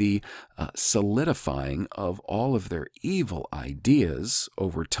to the solidifying of all of their evil ideas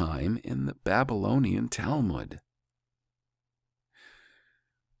over time in the Babylonian Talmud.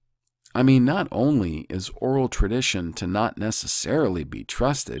 I mean, not only is oral tradition to not necessarily be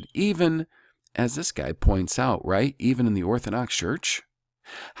trusted, even, as this guy points out, right, even in the Orthodox Church,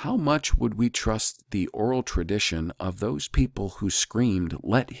 how much would we trust the oral tradition of those people who screamed,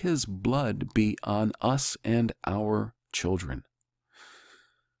 "Let his blood be on us and our children"?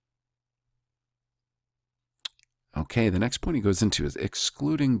 Okay, the next point he goes into is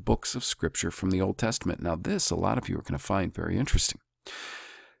excluding books of Scripture from the Old Testament. Now this, a lot of you are going to find very interesting.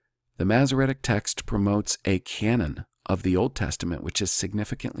 The Masoretic text promotes a canon of the Old Testament which is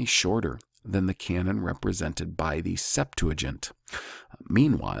significantly shorter than the canon represented by the Septuagint.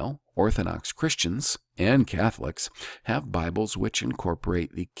 Meanwhile, Orthodox Christians and Catholics have Bibles which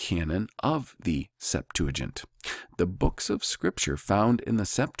incorporate the canon of the Septuagint. The books of Scripture found in the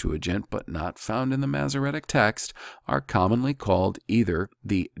Septuagint but not found in the Masoretic text are commonly called either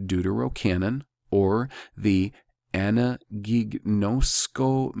the Deuterocanon or the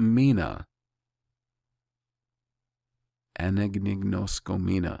Anagignoskomena.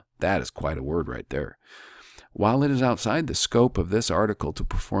 Anagignoskomena. That is quite a word right there. While it is outside the scope of this article to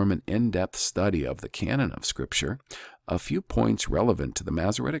perform an in-depth study of the canon of Scripture, a few points relevant to the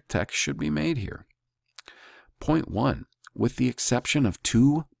Masoretic text should be made here. Point 1. With the exception of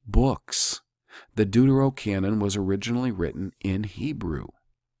 2 books, the Deuterocanon was originally written in Hebrew.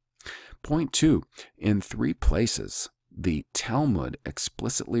 Point 2. In 3 places, the Talmud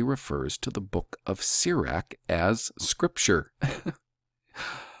explicitly refers to the book of Sirach as Scripture.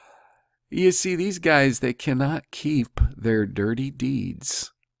 You see, these guys, they cannot keep their dirty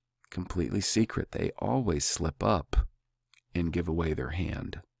deeds completely secret. They always slip up and give away their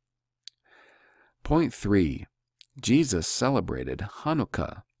hand. Point 3. Jesus celebrated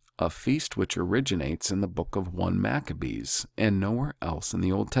Hanukkah, a feast which originates in the book of 1 Maccabees and nowhere else in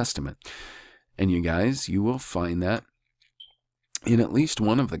the Old Testament. And you guys, you will find that in at least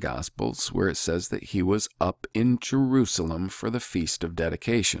one of the Gospels where it says that he was up in Jerusalem for the Feast of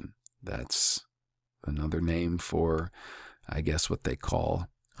Dedication. That's another name for, I guess, what they call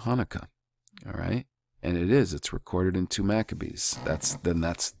Hanukkah. All right? And it's recorded in 2 Maccabees. That's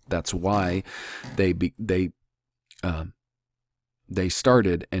why they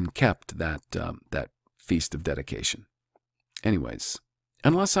started and kept that Feast of Dedication. Anyways,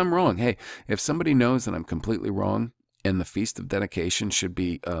 unless I'm wrong, hey, if somebody knows that I'm completely wrong and the Feast of Dedication should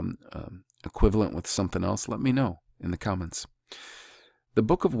be equivalent with something else, let me know in the comments. The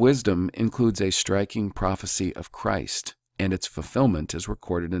Book of Wisdom includes a striking prophecy of Christ, and its fulfillment is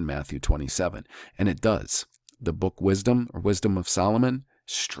recorded in Matthew 27. And it does. The book Wisdom, or Wisdom of Solomon,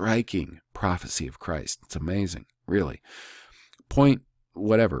 striking prophecy of Christ. It's amazing, really. Point,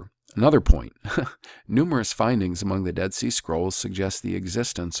 whatever. Another point. Numerous findings among the Dead Sea Scrolls suggest the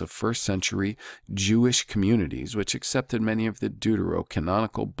existence of first-century Jewish communities which accepted many of the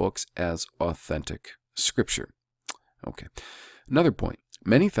deuterocanonical books as authentic scripture. Okay. Another point.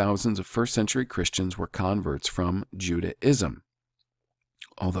 Many thousands of first-century Christians were converts from Judaism.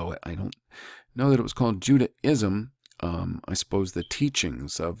 Although I don't know that it was called Judaism, I suppose the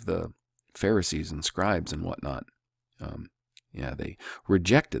teachings of the Pharisees and scribes and whatnot. Yeah, they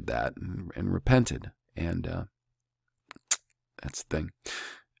rejected that and repented, and that's the thing.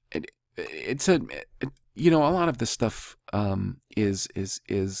 A lot of this stuff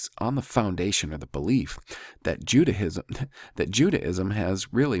is on the foundation or the belief that Judaism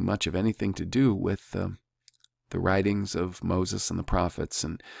has really much of anything to do with the writings of Moses and the prophets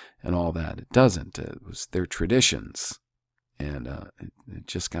and all that. It doesn't. It was their traditions, and it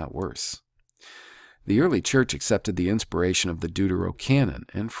just got worse. The early church accepted the inspiration of the Deuterocanon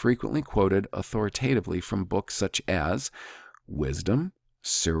and frequently quoted authoritatively from books such as Wisdom,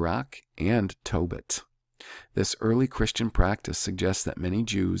 Sirach, and Tobit. This early Christian practice suggests that many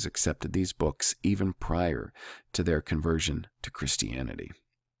Jews accepted these books even prior to their conversion to Christianity.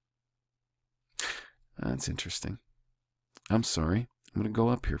 That's interesting. I'm sorry. I'm going to go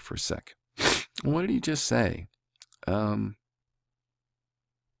up here for a sec. What did he just say? Okay.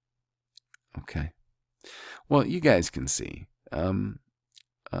 Well, you guys can see.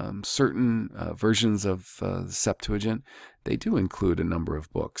 Certain versions of the Septuagint, they do include a number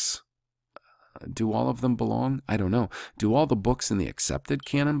of books. Do all of them belong? I don't know. Do all the books in the accepted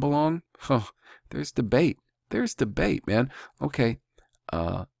canon belong? Huh, there's debate. There's debate, man. Okay,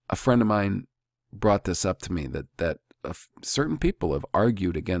 a friend of mine brought this up to me, that certain people have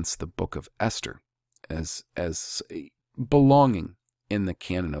argued against the book of Esther as belonging in the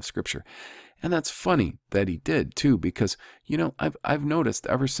canon of Scripture. And that's funny that he did, too, because, I've noticed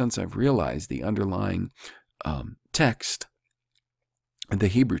ever since I've realized the underlying text, the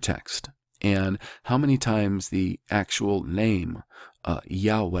Hebrew text, and how many times the actual name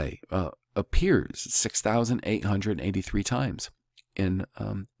Yahweh appears 6,883 times in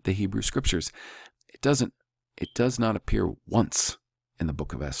the Hebrew Scriptures. It does not appear once in the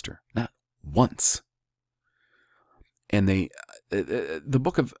book of Esther. Not once. And the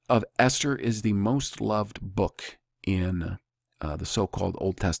book of Esther is the most loved book in the so-called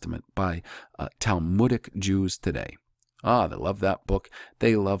Old Testament by Talmudic Jews today. They love that book.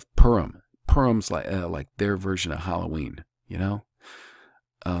 They love Purim. Purim's like their version of Halloween,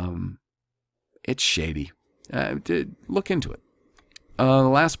 It's shady. Look into it. The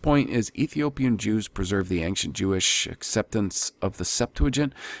last point is Ethiopian Jews preserve the ancient Jewish acceptance of the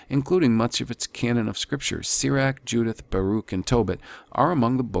Septuagint, including much of its canon of scriptures. Sirach, Judith, Baruch, and Tobit are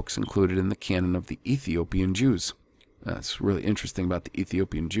among the books included in the canon of the Ethiopian Jews. That's really interesting about the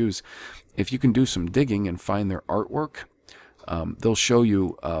Ethiopian Jews. If you can do some digging and find their artwork, they'll show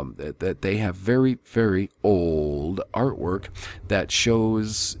you that they have very, very old artwork that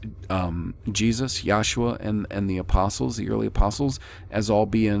shows Jesus, Yahshua, and the apostles, the early apostles, as all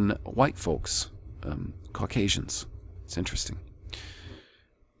being white folks, Caucasians. It's interesting.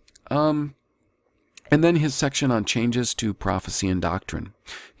 And then his section on changes to prophecy and doctrine.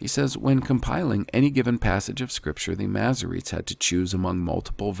 He says, when compiling any given passage of Scripture, the Masoretes had to choose among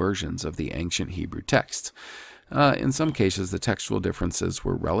multiple versions of the ancient Hebrew text. In some cases, the textual differences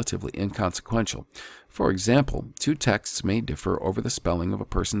were relatively inconsequential. For example, two texts may differ over the spelling of a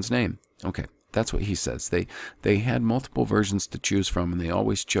person's name. Okay, that's what he says. They had multiple versions to choose from, and they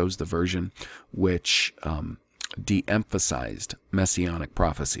always chose the version which de-emphasized messianic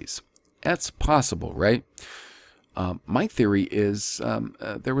prophecies. That's possible, right? My theory is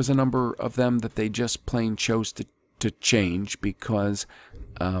there was a number of them that they just plain chose to change because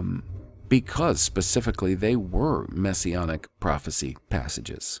specifically they were messianic prophecy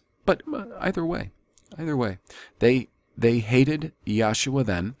passages. But either way, they hated Yahshua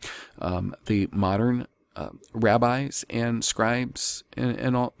then. The modern rabbis and scribes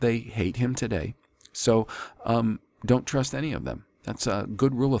and all, they hate him today. So don't trust any of them. That's a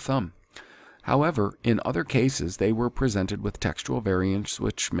good rule of thumb. However, in other cases, they were presented with textual variants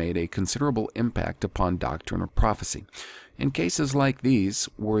which made a considerable impact upon doctrine or prophecy. In cases like these,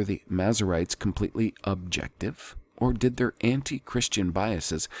 were the Masoretes completely objective, or did their anti-Christian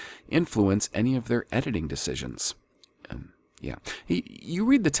biases influence any of their editing decisions? Yeah. You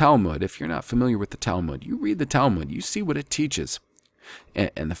read the Talmud. If you're not familiar with the Talmud, you read the Talmud. You see what it teaches.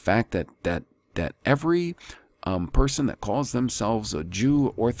 And the fact that every person that calls themselves a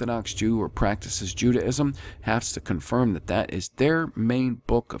Jew, Orthodox Jew, or practices Judaism has to confirm that that is their main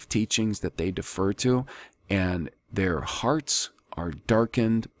book of teachings that they defer to, and their hearts are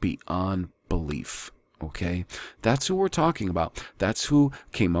darkened beyond belief. Okay, that's who we're talking about. That's who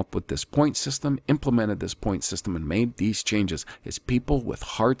came up with this point system, implemented this point system, and made these changes. It's people with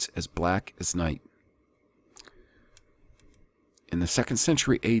hearts as black as night. In the 2nd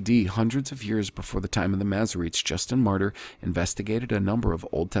century AD, hundreds of years before the time of the Masoretes, Justin Martyr investigated a number of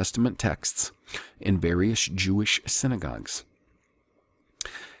Old Testament texts in various Jewish synagogues.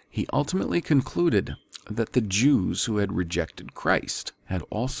 He ultimately concluded that the Jews who had rejected Christ had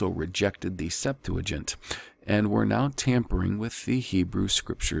also rejected the Septuagint and were now tampering with the Hebrew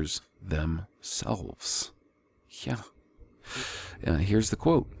scriptures themselves. Yeah. Here's the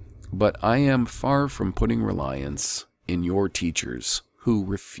quote. "But I am far from putting reliance in your teachers who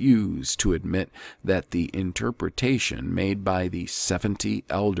refuse to admit that the interpretation made by the 70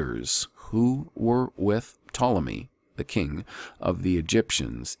 elders who were with Ptolemy, the king of the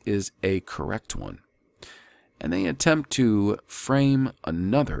Egyptians, is a correct one. And they attempt to frame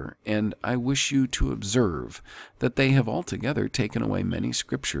another, and I wish you to observe that they have altogether taken away many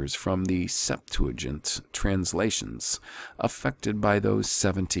scriptures from the Septuagint translations affected by those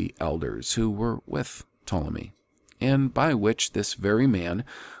 70 elders who were with Ptolemy, and by which this very man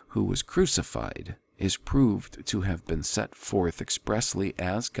who was crucified is proved to have been set forth expressly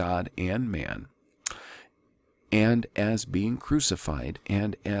as God and man, and as being crucified,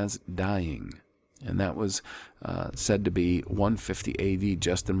 and as dying." And that was said to be 150 AD,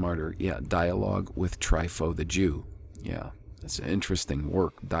 Justin Martyr. Yeah, dialogue with Trypho the Jew. Yeah, that's an interesting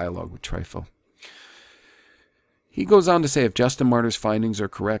work, dialogue with Trypho. He goes on to say, if Justin Martyr's findings are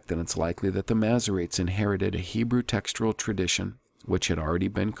correct, then it's likely that the Masoretes inherited a Hebrew textual tradition which had already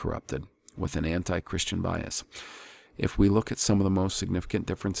been corrupted with an anti-Christian bias. If we look at some of the most significant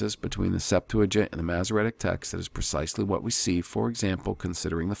differences between the Septuagint and the Masoretic text, that is precisely what we see. For example,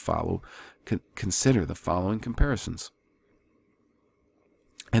 consider the following comparisons.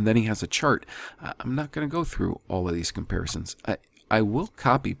 And then he has a chart. I'm not going to go through all of these comparisons. I will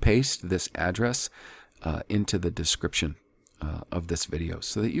copy-paste this address into the description of this video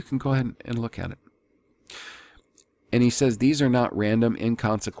so that you can go ahead and look at it. And he says these are not random,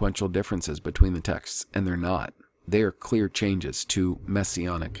 inconsequential differences between the texts, and they're not. They are clear changes to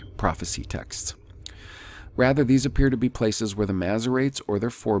messianic prophecy texts. Rather, these appear to be places where the Masoretes or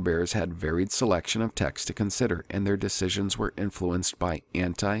their forebears had varied selection of texts to consider, and their decisions were influenced by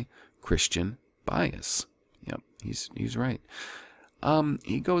anti-Christian bias. Yep, he's right.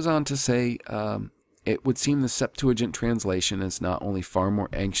 He goes on to say, it would seem the Septuagint translation is not only far more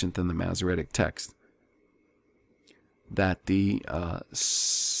ancient than the Masoretic text, that the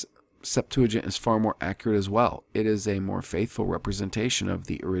Septuagint is far more accurate as well. It is a more faithful representation of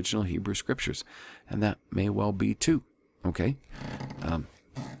the original Hebrew scriptures, and that may well be too. Okay,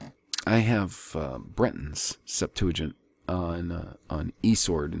 I have Brenton's Septuagint on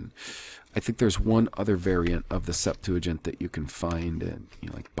eSword, and I think there's one other variant of the Septuagint that you can find in,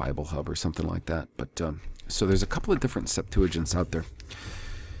 like Bible Hub or something like that. But so there's a couple of different Septuagints out there,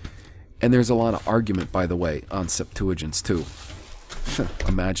 and there's a lot of argument, by the way, on Septuagints too.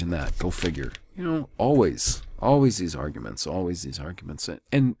 Imagine that. Go figure. Always these arguments,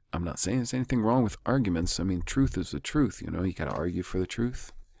 And I'm not saying there's anything wrong with arguments. I mean, truth is the truth. You got to argue for the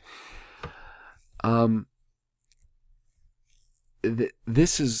truth.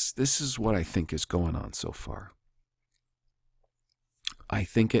 This is what I think is going on so far. I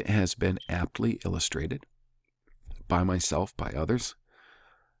think it has been aptly illustrated by myself, by others,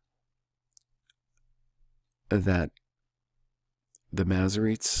 that the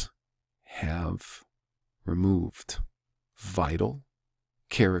Masoretes have removed vital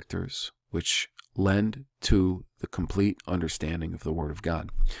characters which lend to the complete understanding of the Word of God.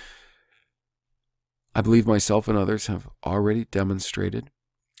 I believe myself and others have already demonstrated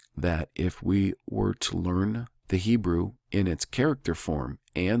that if we were to learn the Hebrew in its character form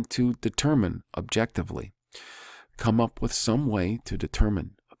and to determine objectively, come up with some way to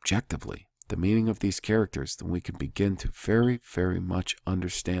determine objectively the meaning of these characters, then we can begin to very, very much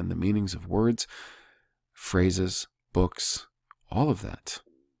understand the meanings of words, phrases, books, all of that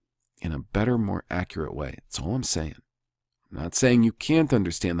in a better, more accurate way. That's all I'm saying. I'm not saying you can't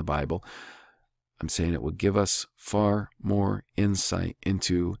understand the Bible. I'm saying it will give us far more insight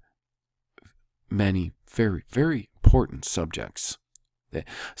into many very, very important subjects. The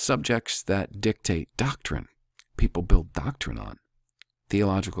subjects that dictate doctrine. people build doctrine on,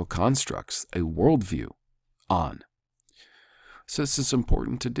 theological constructs, a worldview on. So this is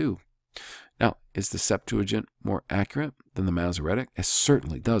important to do. Now, is the Septuagint more accurate than the Masoretic? It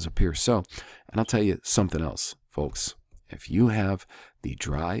certainly does appear so. And I'll tell you something else, folks. If you have the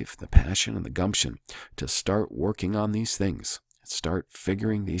drive, the passion, and the gumption to start working on these things, start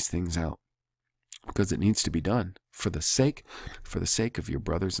figuring these things out, because it needs to be done for the sake of your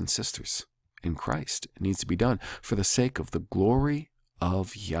brothers and sisters in Christ. It needs to be done for the sake of the glory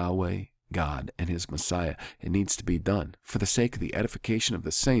of Yahweh God and his Messiah. It needs to be done for the sake of the edification of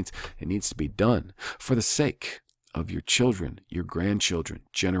the saints. It needs to be done for the sake of your children, your grandchildren,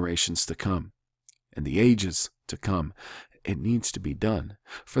 generations to come, and the ages to come. It needs to be done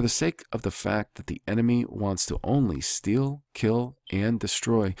for the sake of the fact that the enemy wants to only steal, kill, and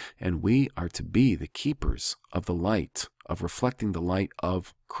destroy, and we are to be the keepers of the light, of reflecting the light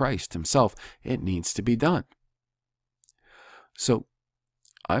of Christ himself. It needs to be done. So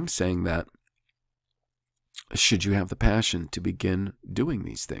I'm saying that should you have the passion to begin doing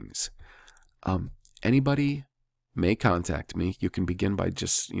these things, anybody may contact me. You can begin by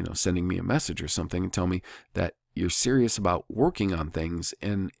just, sending me a message or something and tell me that you're serious about working on things.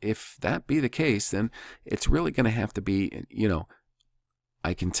 And if that be the case, then it's really going to have to be,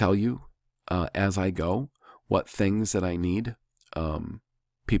 I can tell you as I go what things that I need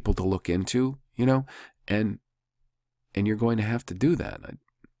people to look into, and you're going to have to do that.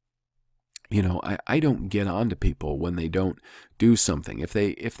 I don't get on to people when they don't do something. If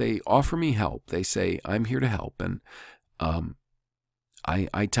they offer me help, they say, I'm here to help. And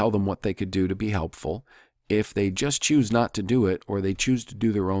I tell them what they could do to be helpful. If they just choose not to do it, or they choose to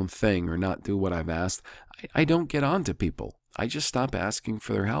do their own thing or not do what I've asked, I don't get on to people. I just stop asking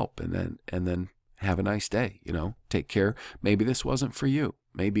for their help and then have a nice day, take care. Maybe this wasn't for you.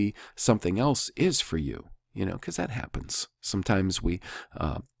 Maybe something else is for you, because that happens. Sometimes we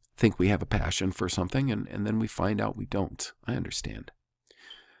think we have a passion for something and then we find out we don't. I understand.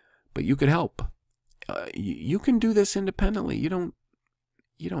 But you could help. You can do this independently. You don't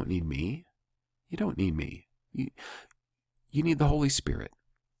need me. You don't need me. You need the Holy Spirit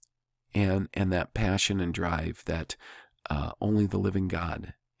and that passion and drive that only the living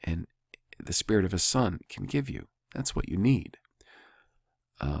God and the Spirit of his Son can give you. That's what you need.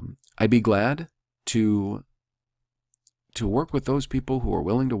 I'd be glad to work with those people who are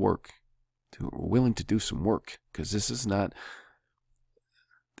willing to work, who are willing to do some work, because this is not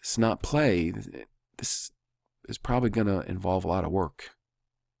play. This is probably going to involve a lot of work,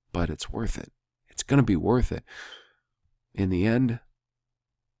 but it's worth it. It's going to be worth it. In the end,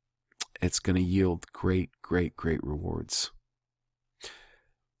 it's going to yield great, great, great rewards.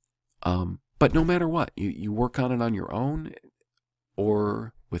 But no matter what, you work on it on your own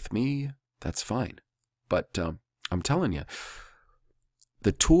or with me, that's fine. But I'm telling you,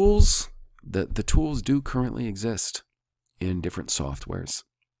 the tools do currently exist in different softwares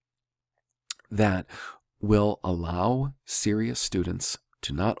that will allow serious students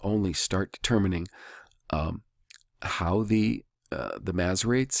to not only start determining how the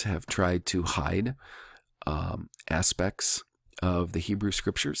Masoretes have tried to hide aspects of the Hebrew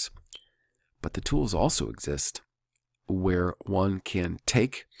Scriptures, but the tools also exist where one can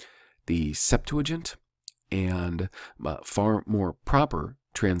take the Septuagint and far more proper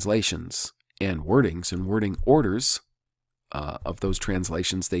translations and wordings and wording orders of those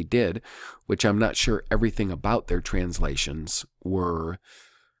translations they did, which I'm not sure everything about their translations were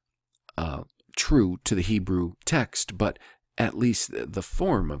true to the Hebrew text, but at least the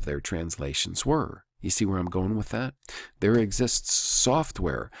form of their translations were. You see where I'm going with that? There exists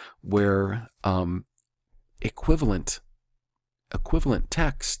software where equivalent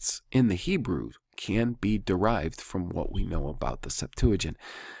texts in the Hebrew can be derived from what we know about the Septuagint.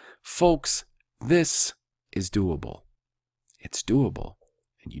 Folks, this is doable. It's doable.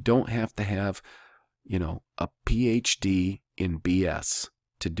 And you don't have to have, a PhD in BS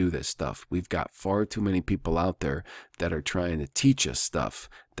to do this stuff. We've got far too many people out there that are trying to teach us stuff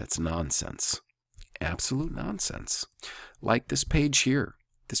that's nonsense. Absolute nonsense. Like this page here.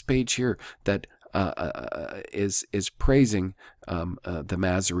 This page here that is praising the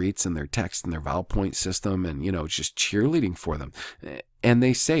Masoretes and their text and their vowel point system, and just cheerleading for them. And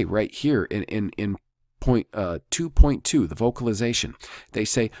they say right here in point 2.2, the vocalization, they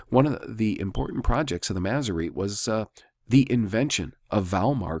say one of the important projects of the Masorete was the invention of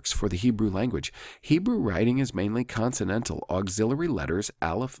vowel marks for the Hebrew language. Hebrew writing is mainly consonantal. Auxiliary letters,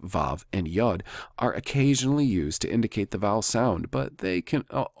 aleph, vav, and yod, are occasionally used to indicate the vowel sound, but they can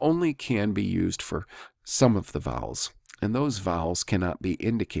only be used for some of the vowels. And those vowels cannot be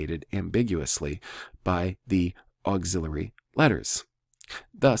indicated ambiguously by the auxiliary letters.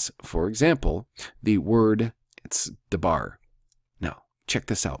 Thus, for example, the word, it's dabar. Now, check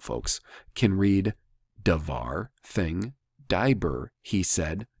this out, folks. Can read davar, thing, diber, he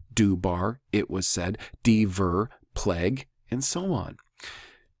said, dubar, it was said, diver, plague, and so on.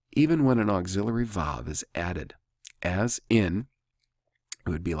 Even when an auxiliary vav is added, as in, it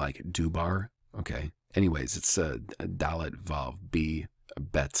would be like dubar. Okay. Anyways, it's a dalet vav, b,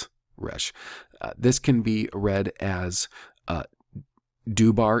 bet, resh. This can be read as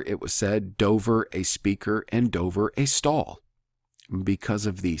dubar, it was said, dover, a speaker, and dover, a stall. Because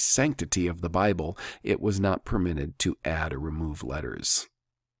of the sanctity of the Bible, it was not permitted to add or remove letters.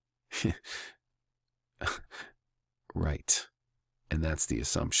 Right. And that's the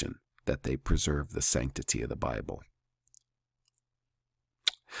assumption, that they preserve the sanctity of the Bible.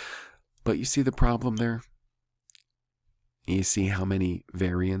 But you see the problem there? You see how many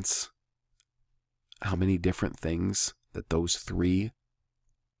variants, how many different things that those three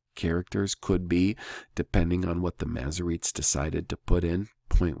characters could be, depending on what the Masoretes decided to put in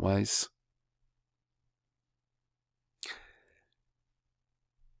point-wise?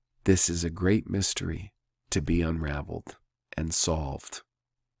 This is a great mystery to be unraveled and solved.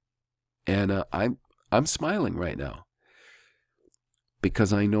 And I'm smiling right now,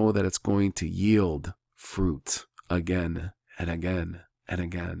 because I know that it's going to yield fruit again and again and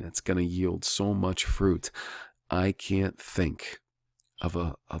again. It's going to yield so much fruit. I can't think of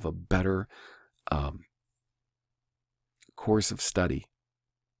a better course of study.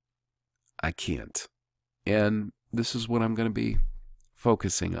 I can't. And this is what I'm going to be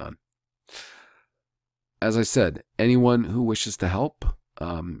focusing on. As I said, anyone who wishes to help,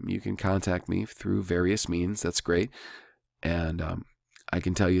 you can contact me through various means. That's great. And I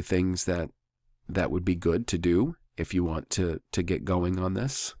can tell you things that would be good to do if you want to get going on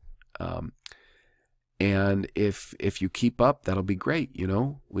this. And if you keep up, that'll be great. You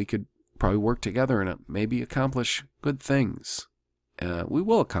know, we could probably work together and maybe accomplish good things. We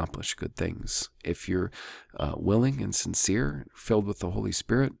will accomplish good things. If you're willing and sincere, filled with the Holy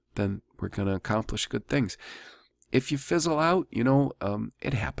Spirit, then we're going to accomplish good things. If you fizzle out, you know,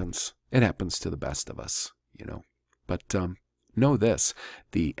 it happens. It happens to the best of us, you know. But know this,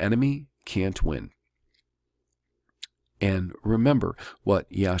 the enemy can't win. And remember what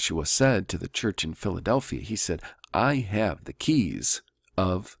Yahshua said to the church in Philadelphia. He said, I have the keys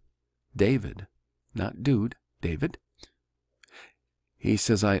of David. Not dude, David. He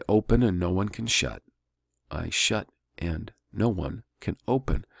says, I open and no one can shut. I shut and no one can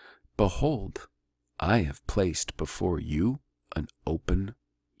open. Behold, I have placed before you an open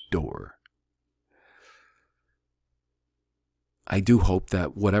door. I do hope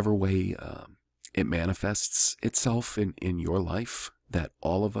that whatever way it manifests itself in your life, that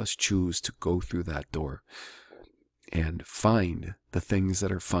all of us choose to go through that door and find the things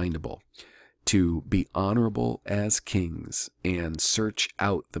that are findable, to be honorable as kings and search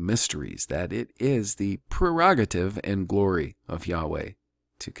out the mysteries that it is the prerogative and glory of Yahweh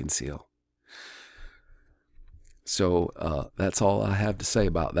to conceal. So that's all I have to say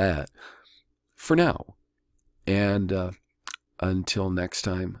about that for now. And until next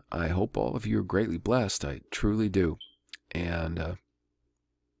time, I hope all of you are greatly blessed. I truly do. And,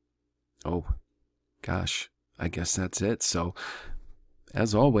 oh, gosh, I guess that's it. So,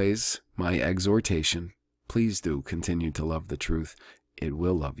 as always, my exhortation, please do continue to love the truth. It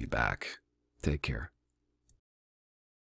will love you back. Take care.